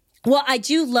 Well, I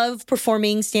do love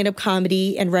performing stand-up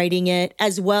comedy and writing it,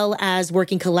 as well as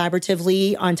working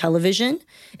collaboratively on television.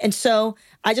 And so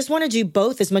I just want to do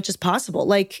both as much as possible.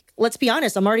 Like, let's be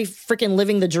honest, I'm already freaking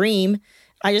living the dream.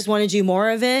 I just want to do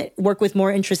more of it, work with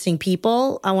more interesting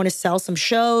people. I want to sell some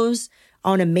shows. I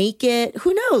want to make it.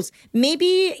 Who knows?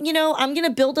 Maybe, I'm going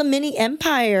to build a mini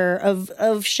empire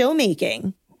of show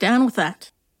making. Down with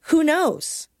that. Who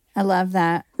knows? I love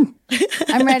that.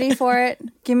 I'm ready for it.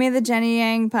 Give me the Jenny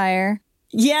Yang Pyre.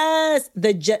 Yes,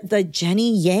 the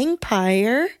Jenny Yang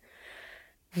Pyre.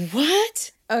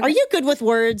 What? Okay. Are you good with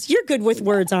words? You're good with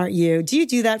words, aren't you? Do you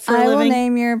do that for a living? I will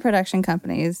name your production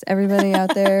companies. Everybody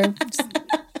out there.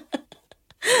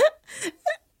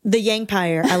 The Yang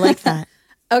Pyre. I like that.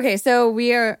 Okay, so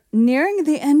we are nearing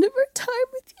the end of our time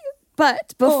with you.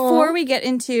 But before we get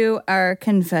into our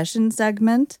confession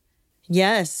segment,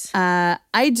 yes,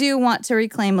 I do want to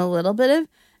reclaim a little bit of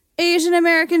Asian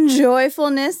American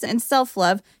joyfulness and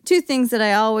self-love, two things that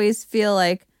I always feel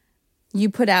like you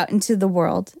put out into the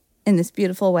world in this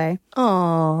beautiful way.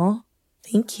 Aw,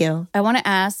 thank you. I want to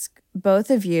ask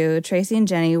both of you, Tracy and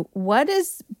Jenny, what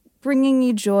is bringing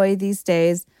you joy these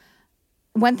days?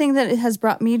 One thing that has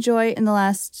brought me joy in the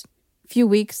last few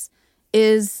weeks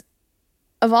is,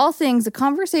 of all things, a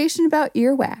conversation about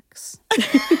earwax.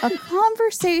 A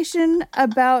conversation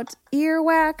about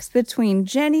earwax between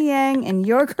Jenny Yang and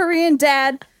your Korean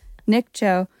dad, Nick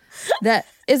Cho. That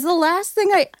is the last thing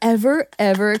I ever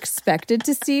expected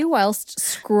to see whilst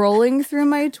scrolling through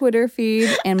my Twitter feed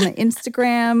and my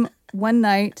Instagram one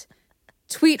night.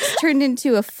 Tweets turned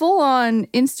into a full-on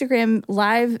Instagram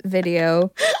live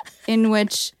video in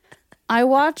which I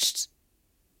watched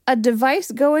a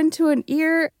device go into an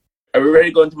ear. Are we ready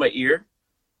to go into my ear?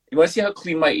 You want to see how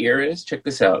clean my ear is? Check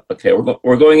this out. Okay,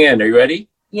 we're going in. Are you ready?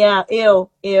 Yeah. Ew.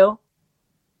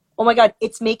 Oh my God,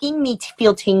 it's making me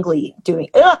feel tingly doing.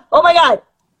 Ugh, oh my God.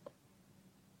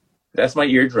 That's my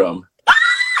eardrum.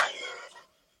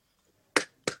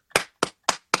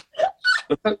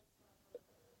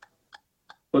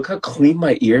 Look how clean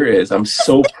my ear is. I'm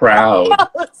so proud.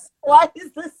 Why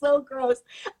is this so gross?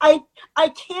 I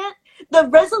can't. The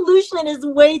resolution is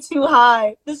way too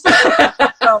high. This is so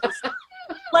gross.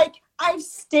 Like, I've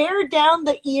stared down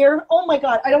the ear. Oh my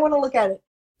God, I don't want to look at it.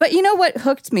 But you know what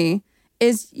hooked me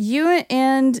is you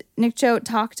and Nick Cho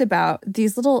talked about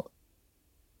these little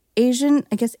Asian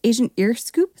ear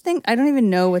scoop thing. I don't even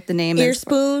know what the name ear is.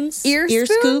 Spoons. Ear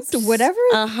scoops. Whatever.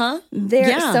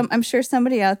 I'm sure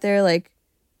somebody out there like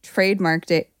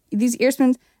trademarked it. These ear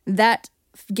spoons that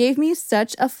gave me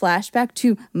such a flashback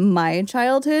to my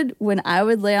childhood when I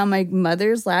would lay on my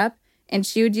mother's lap and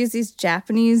she would use these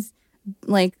Japanese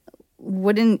like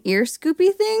wooden ear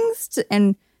scoopy things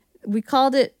and we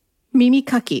called it Mimi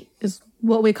Kaki is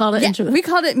what we called it. Yeah, we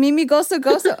called it Mimi Goso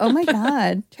Goso. Oh my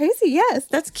God. Tracy, yes.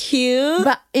 That's cute.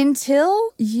 But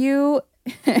until you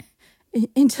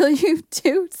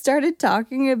two started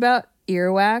talking about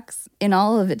earwax in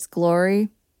all of its glory,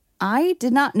 I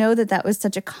did not know that was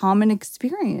such a common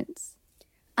experience.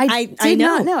 I did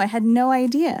not know. I had no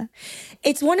idea.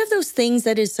 It's one of those things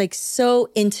that is like so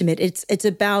intimate. It's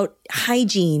about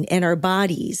hygiene and our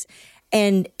bodies.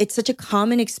 And it's such a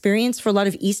common experience for a lot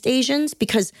of East Asians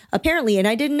because apparently, and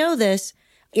I didn't know this,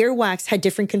 earwax had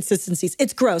different consistencies.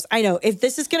 It's gross. I know. If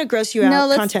this is going to gross you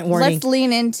out, content warning. Let's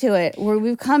lean into it.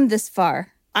 We've come this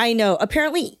far. I know.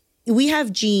 Apparently, we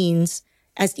have genes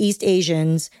as East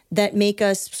Asians that make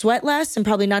us sweat less and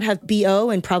probably not have BO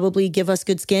and probably give us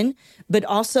good skin, but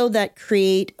also that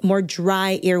create more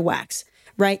dry earwax,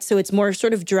 right? So it's more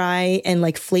sort of dry and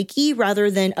like flaky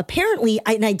rather than apparently,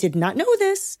 and I did not know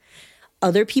this,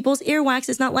 other people's earwax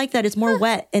is not like that. It's more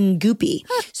wet and goopy.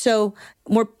 So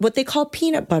more what they call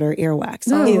peanut butter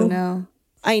earwax. Oh, no.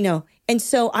 I know. And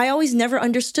so I always never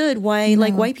understood why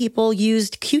like white people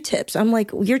used Q-tips. I'm like,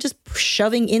 you're just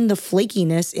shoving in the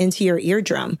flakiness into your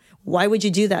eardrum. Why would you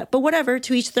do that? But whatever,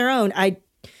 to each their own.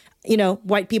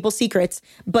 White people secrets.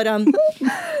 But I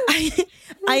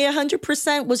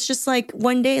 100% was just like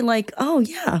one day like, oh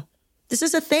yeah, this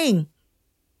is a thing.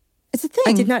 It's a thing.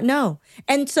 I did not know.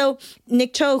 And so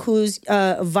Nick Cho, who's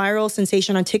a viral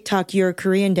sensation on TikTok, your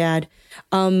Korean dad,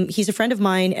 he's a friend of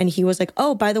mine. And he was like,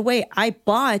 oh, by the way, I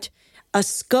bought a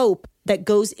scope that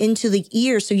goes into the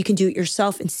ear so you can do it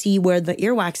yourself and see where the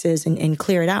earwax is and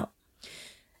clear it out.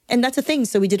 And that's a thing.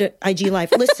 So we did an IG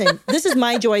Live. Listen, this is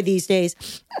my joy these days.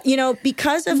 You know,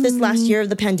 because of this last year of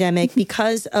the pandemic,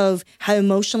 because of how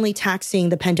emotionally taxing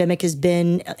the pandemic has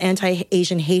been,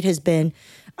 anti-Asian hate has been,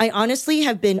 I honestly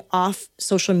have been off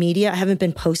social media. I haven't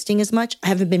been posting as much. I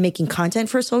haven't been making content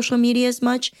for social media as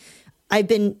much. I've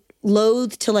been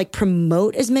loath to like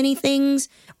promote as many things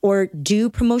or do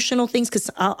promotional things because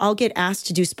I'll get asked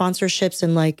to do sponsorships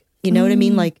and like, you know what I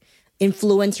mean? Like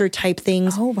influencer type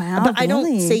things. Oh, wow. But I don't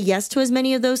really? say yes to as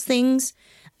many of those things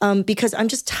because I'm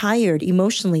just tired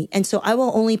emotionally. And so I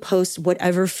will only post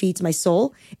whatever feeds my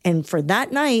soul. And for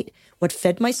that night, what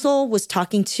fed my soul was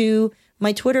talking to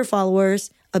my Twitter followers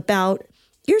about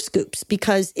ear scoops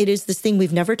because it is this thing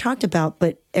we've never talked about,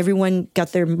 but everyone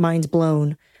got their minds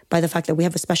blown by the fact that we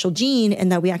have a special gene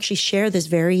and that we actually share this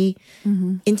very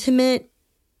intimate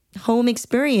home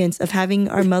experience of having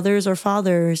our mothers or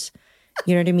fathers,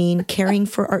 you know what I mean, caring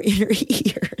for our inner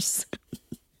ears.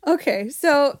 Okay,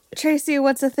 so Tracy,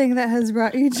 what's a thing that has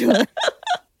brought you joy?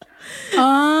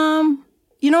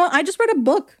 You know what? I just read a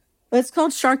book. It's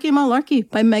called Sharky Malarkey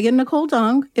by Megan Nicole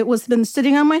Dong. It was been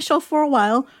sitting on my shelf for a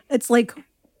while. It's like,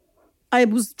 I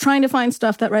was trying to find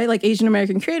stuff that, right, like Asian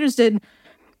American creators did.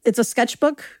 It's a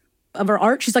sketchbook of her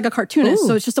art. She's like a cartoonist. Ooh.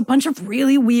 So it's just a bunch of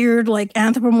really weird, like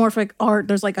anthropomorphic art.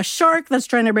 There's like a shark that's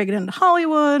trying to break it into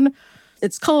Hollywood.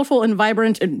 It's colorful and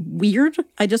vibrant and weird.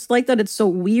 I just like that it's so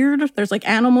weird. There's like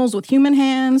animals with human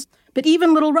hands, but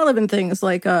even little relevant things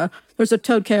like there's a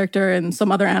toad character and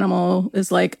some other animal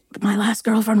is like, my last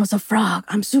girlfriend was a frog.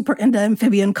 I'm super into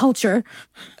amphibian culture.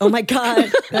 Oh my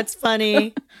God, that's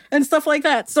funny. And stuff like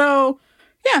that. So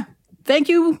yeah, thank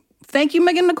you,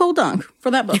 Megan Nicole Dong,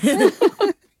 for that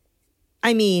book.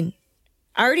 I mean,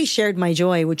 I already shared my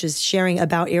joy, which is sharing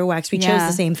about earwax. We chose Yeah.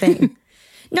 the same thing.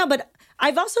 No, but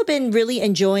I've also been really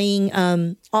enjoying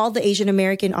all the Asian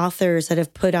American authors that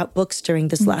have put out books during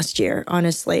this last year,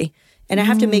 honestly. And I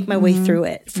have to make my way through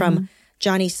it from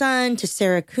Johnny Sun to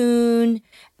Sarah Kuhn,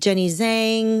 Jenny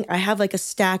Zhang. I have like a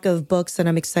stack of books that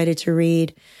I'm excited to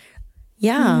read.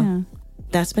 Yeah,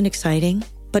 that's been exciting.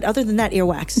 But other than that,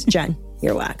 earwax, Jen,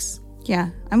 earwax.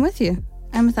 Yeah, I'm with you.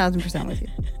 I'm 1,000% with you.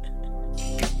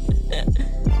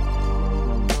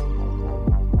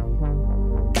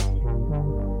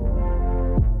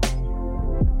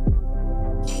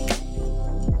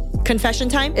 Confession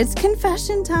time? It's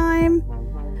confession time.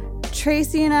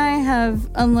 Tracy and I have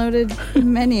unloaded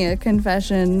many a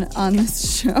confession on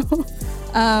this show.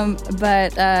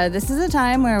 But this is a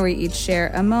time where we each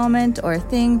share a moment or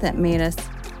thing that made us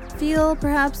feel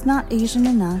perhaps not Asian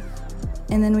enough.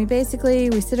 And then we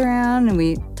sit around and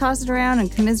we toss it around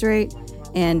and commiserate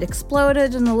and explode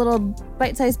it into little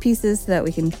bite-sized pieces so that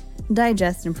we can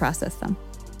digest and process them.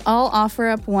 I'll offer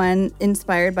up one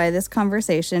inspired by this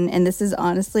conversation. And this is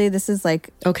like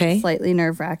Okay. slightly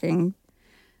nerve-wracking.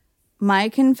 My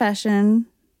confession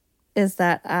is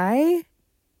that I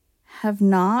have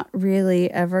not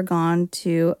really ever gone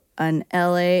to an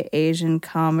LA Asian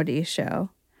comedy show.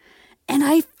 And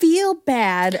I feel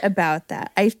bad about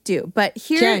that. I do. But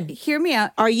Jen. hear me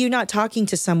out. Are you not talking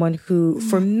to someone who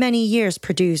for many years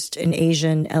produced an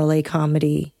Asian LA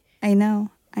comedy? I know.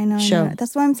 Show.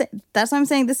 That's why I'm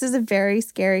saying this is a very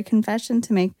scary confession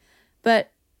to make.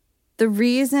 But the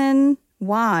reason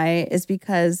why is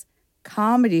because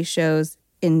comedy shows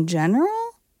in general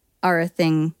are a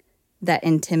thing that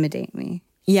intimidate me.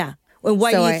 Yeah. Well,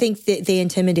 why So do you I- think that they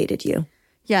intimidated you?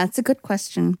 Yeah, it's a good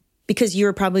question. Because you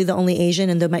were probably the only Asian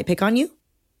and they might pick on you?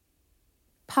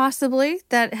 Possibly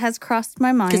that has crossed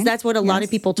my mind. Because that's what a lot of Yes.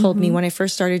 people told me when I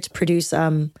first started to produce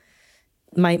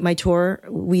my tour.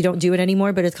 We don't do it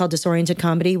anymore, but it's called Disoriented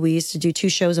Comedy. We used to do 2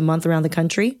 shows a month around the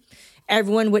country.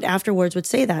 Everyone would afterwards would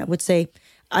say,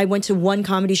 I went to one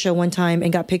comedy show one time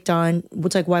and got picked on.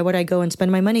 It's like, why would I go and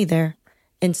spend my money there?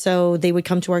 And so they would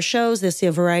come to our shows. They'll see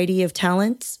a variety of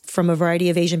talents from a variety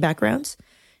of Asian backgrounds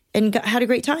and had a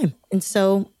great time. And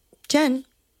so, Jen,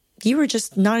 you were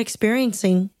just not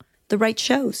experiencing the right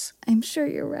shows. I'm sure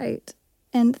you're right.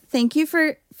 And thank you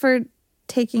for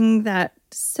taking that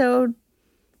so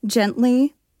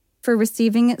gently, for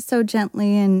receiving it so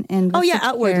gently and Oh with yeah, such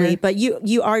outwardly, care. but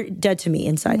you are dead to me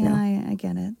inside Yeah, now. I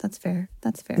get it. That's fair.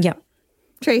 Yeah.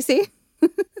 Tracy?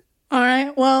 All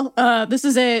right. Well, this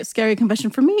is a scary confession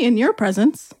for me in your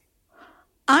presence.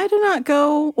 I did not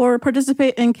go or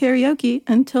participate in karaoke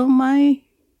until my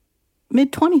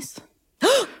mid-20s.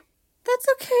 That's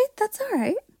okay. That's all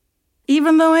right.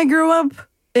 Even though I grew up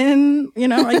in,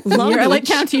 like Long near LA Beach.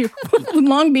 County,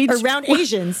 Long Beach. Around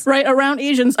Asians. Right, around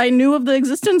Asians. I knew of the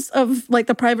existence of like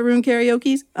the private room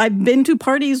karaoke's. I've been to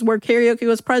parties where karaoke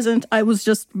was present. I was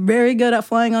just very good at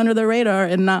flying under the radar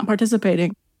and not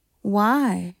participating.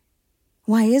 Why?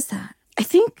 Why is that? I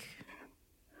think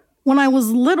when I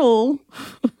was little,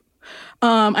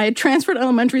 I had transferred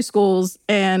elementary schools,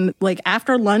 and like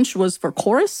after lunch was for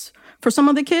chorus for some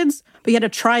of the kids, but you had to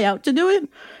try out to do it.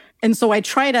 And so I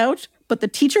tried out, but the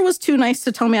teacher was too nice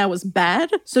to tell me I was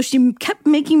bad. So she kept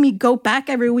making me go back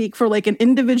every week for like an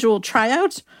individual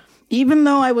tryout, even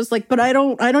though I was like, but I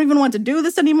don't even want to do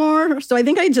this anymore. So I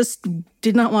think I just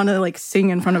did not want to like sing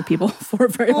in front of people for a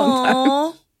very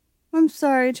long time. I'm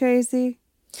sorry, Tracy.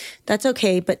 That's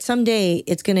okay, but someday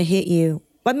it's going to hit you.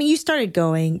 I mean, you started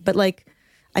going, but like,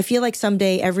 I feel like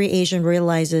someday every Asian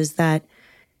realizes that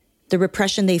the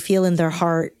repression they feel in their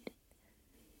heart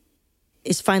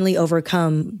is finally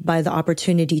overcome by the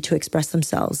opportunity to express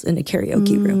themselves in a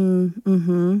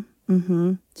karaoke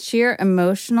room. Sheer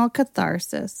emotional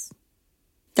catharsis.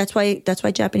 That's why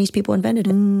Japanese people invented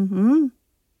it.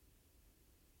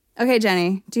 Okay,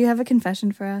 Jenny, do you have a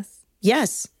confession for us?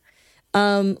 Yes.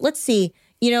 Let's see.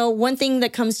 One thing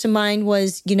that comes to mind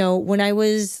was, when I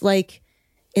was like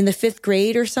in the 5th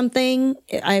grade or something,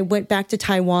 I went back to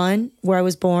Taiwan where I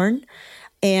was born.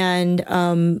 And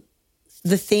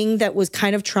the thing that was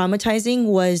kind of traumatizing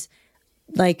was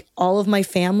like all of my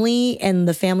family and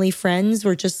the family friends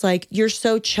were just like, you're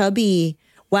so chubby.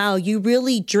 Wow, you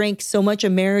really drank so much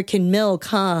American milk,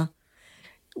 huh?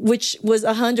 Which was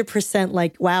 100%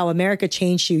 like, wow, America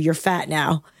changed you. You're fat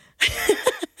now.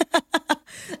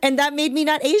 And that made me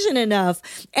not Asian enough.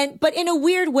 But in a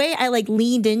weird way, I like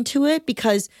leaned into it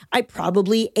because I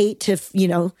probably ate to,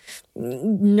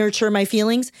 nurture my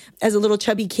feelings as a little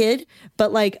chubby kid.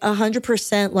 But like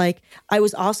 100%, like I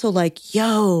was also like,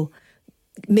 yo,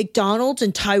 McDonald's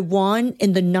in Taiwan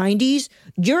in the 90s,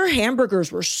 your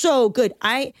hamburgers were so good.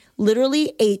 I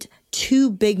literally ate 2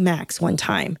 Big Macs one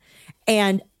time,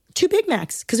 and 2 Big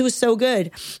Macs because it was so good.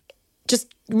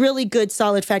 Just really good,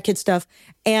 solid fat kid stuff.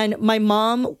 And my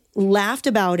mom laughed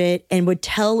about it and would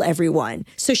tell everyone.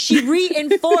 So she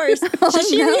reinforced,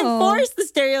 reinforced the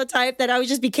stereotype that I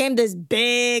just became this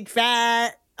big,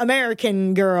 fat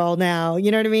American girl now.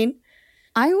 You know what I mean?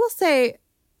 I will say,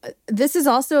 this is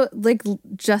also like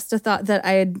just a thought that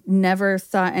I had never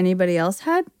thought anybody else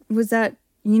had, was that,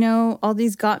 all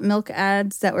these got milk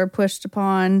ads that were pushed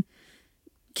upon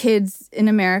kids in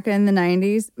America in the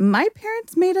 90s. My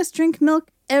parents made us drink milk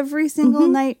every single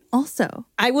night also.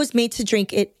 I was made to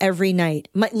drink it every night.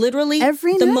 Literally,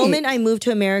 every the night. moment I moved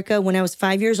to America when I was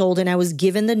 5 years old and I was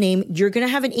given the name, you're going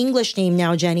to have an English name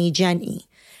now, Jenny.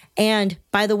 And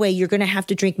by the way, you're going to have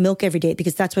to drink milk every day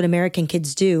because that's what American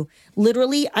kids do.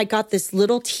 Literally, I got this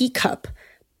little teacup.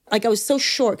 Like I was so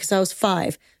short because I was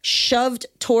 5, shoved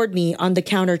toward me on the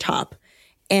countertop,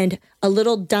 and a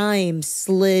little dime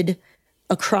slid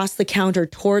across the counter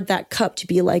toward that cup to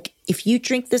be like, if you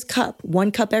drink this cup,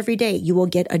 1 cup every day, you will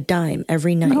get a dime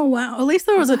every night. Oh, wow. At least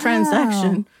there was a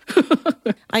transaction.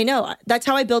 I know. That's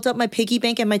how I built up my piggy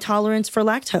bank and my tolerance for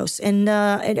lactose. And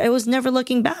I was never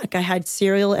looking back. I had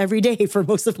cereal every day for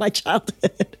most of my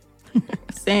childhood.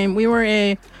 Same.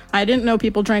 I didn't know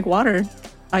people drank water.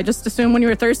 I just assumed when you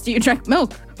were thirsty, you drank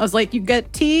milk. I was like, you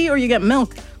get tea or you get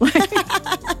milk.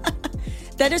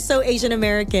 That is so Asian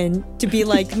American to be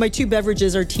like, my 2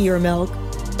 beverages are tea or milk.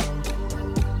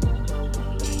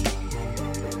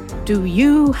 Do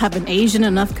you have an Asian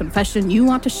enough confession you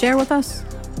want to share with us?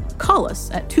 Call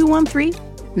us at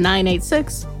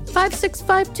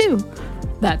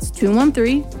 213-986-5652. That's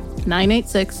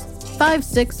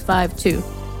 213-986-5652.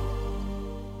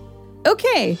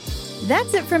 Okay,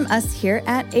 that's it from us here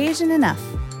at Asian Enough.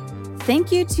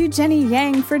 Thank you to Jenny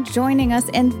Yang for joining us,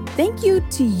 and thank you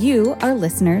to you, our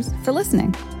listeners, for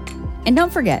listening. And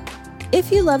don't forget,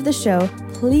 if you love the show,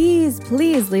 please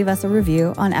leave us a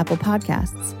review on Apple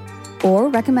Podcasts, or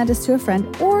recommend us to a friend,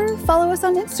 or follow us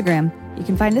on Instagram. You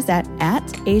can find us at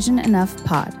Asian Enough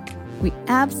Pod. We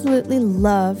absolutely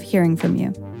love hearing from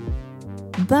you.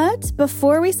 But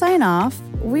before we sign off,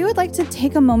 we would like to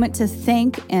take a moment to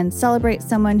thank and celebrate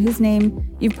someone whose name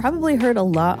you've probably heard a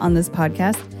lot on this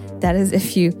podcast. That is,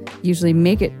 if you usually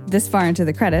make it this far into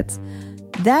the credits.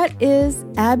 That is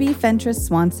Abby Fentress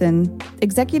Swanson,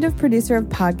 executive producer of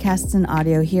podcasts and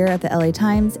audio here at the LA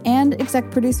Times and exec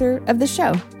producer of the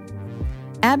show.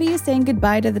 Abby is saying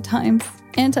goodbye to the Times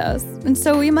and to us. And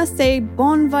so we must say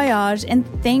bon voyage and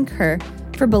thank her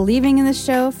for believing in the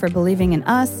show, for believing in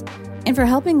us, and for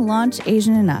helping launch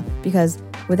Asian Enough, because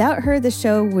without her, the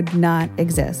show would not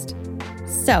exist.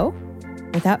 So,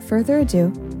 without further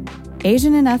ado,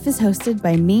 Asian Enough is hosted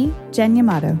by me, Jen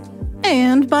Yamato.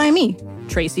 And by me,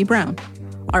 Tracy Brown.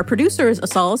 Our producer is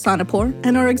Asal Sanapur,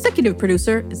 and our executive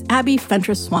producer is Abby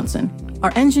Fentress Swanson.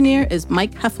 Our engineer is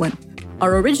Mike Heflin.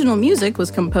 Our original music was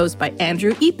composed by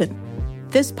Andrew Eapen.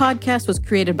 This podcast was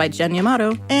created by Jen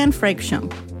Yamato and Frank Schum.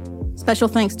 Special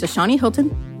thanks to Shawnee Hilton,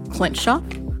 Clint Schaff,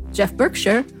 Jeff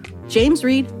Berkshire, James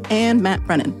Reed, and Matt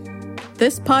Brennan.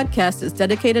 This podcast is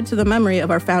dedicated to the memory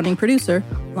of our founding producer,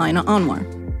 Lina Anwar.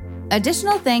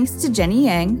 Additional thanks to Jenny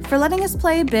Yang for letting us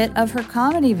play a bit of her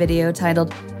comedy video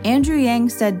titled Andrew Yang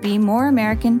Said Be More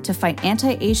American to Fight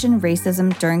Anti-Asian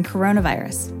Racism During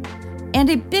Coronavirus. And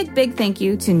a big, big thank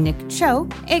you to Nick Cho,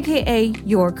 aka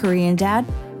Your Korean Dad,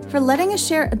 for letting us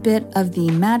share a bit of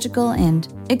the magical and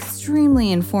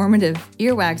extremely informative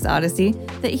earwax odyssey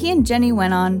that he and Jenny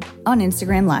went on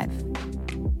Instagram Live.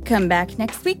 Come back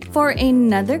next week for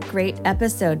another great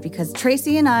episode because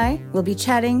Tracy and I will be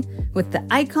chatting with the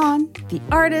icon, the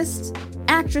artist,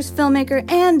 actress, filmmaker,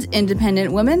 and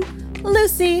independent woman,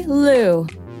 Lucy Liu.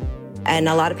 And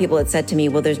a lot of people had said to me,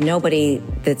 well, there's nobody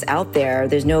that's out there.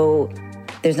 There's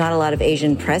not a lot of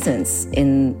Asian presence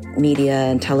in media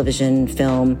and television,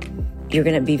 film. You're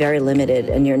going to be very limited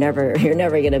and you're never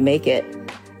going to make it.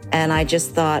 And I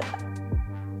just thought,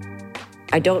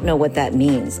 I don't know what that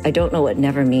means. I don't know what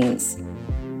never means.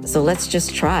 So let's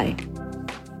just try.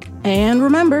 And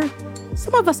remember,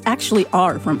 some of us actually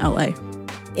are from LA.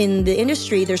 In the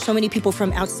industry, there's so many people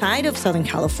from outside of Southern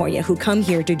California who come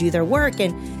here to do their work.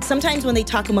 And sometimes when they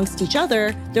talk amongst each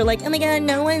other, they're like, oh my God,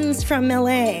 no one's from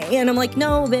LA. And I'm like,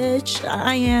 no, bitch,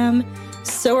 I am.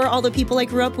 So are all the people I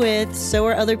grew up with. So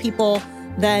are other people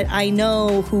that I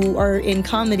know who are in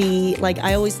comedy. Like,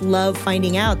 I always love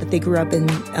finding out that they grew up in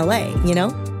LA, you know?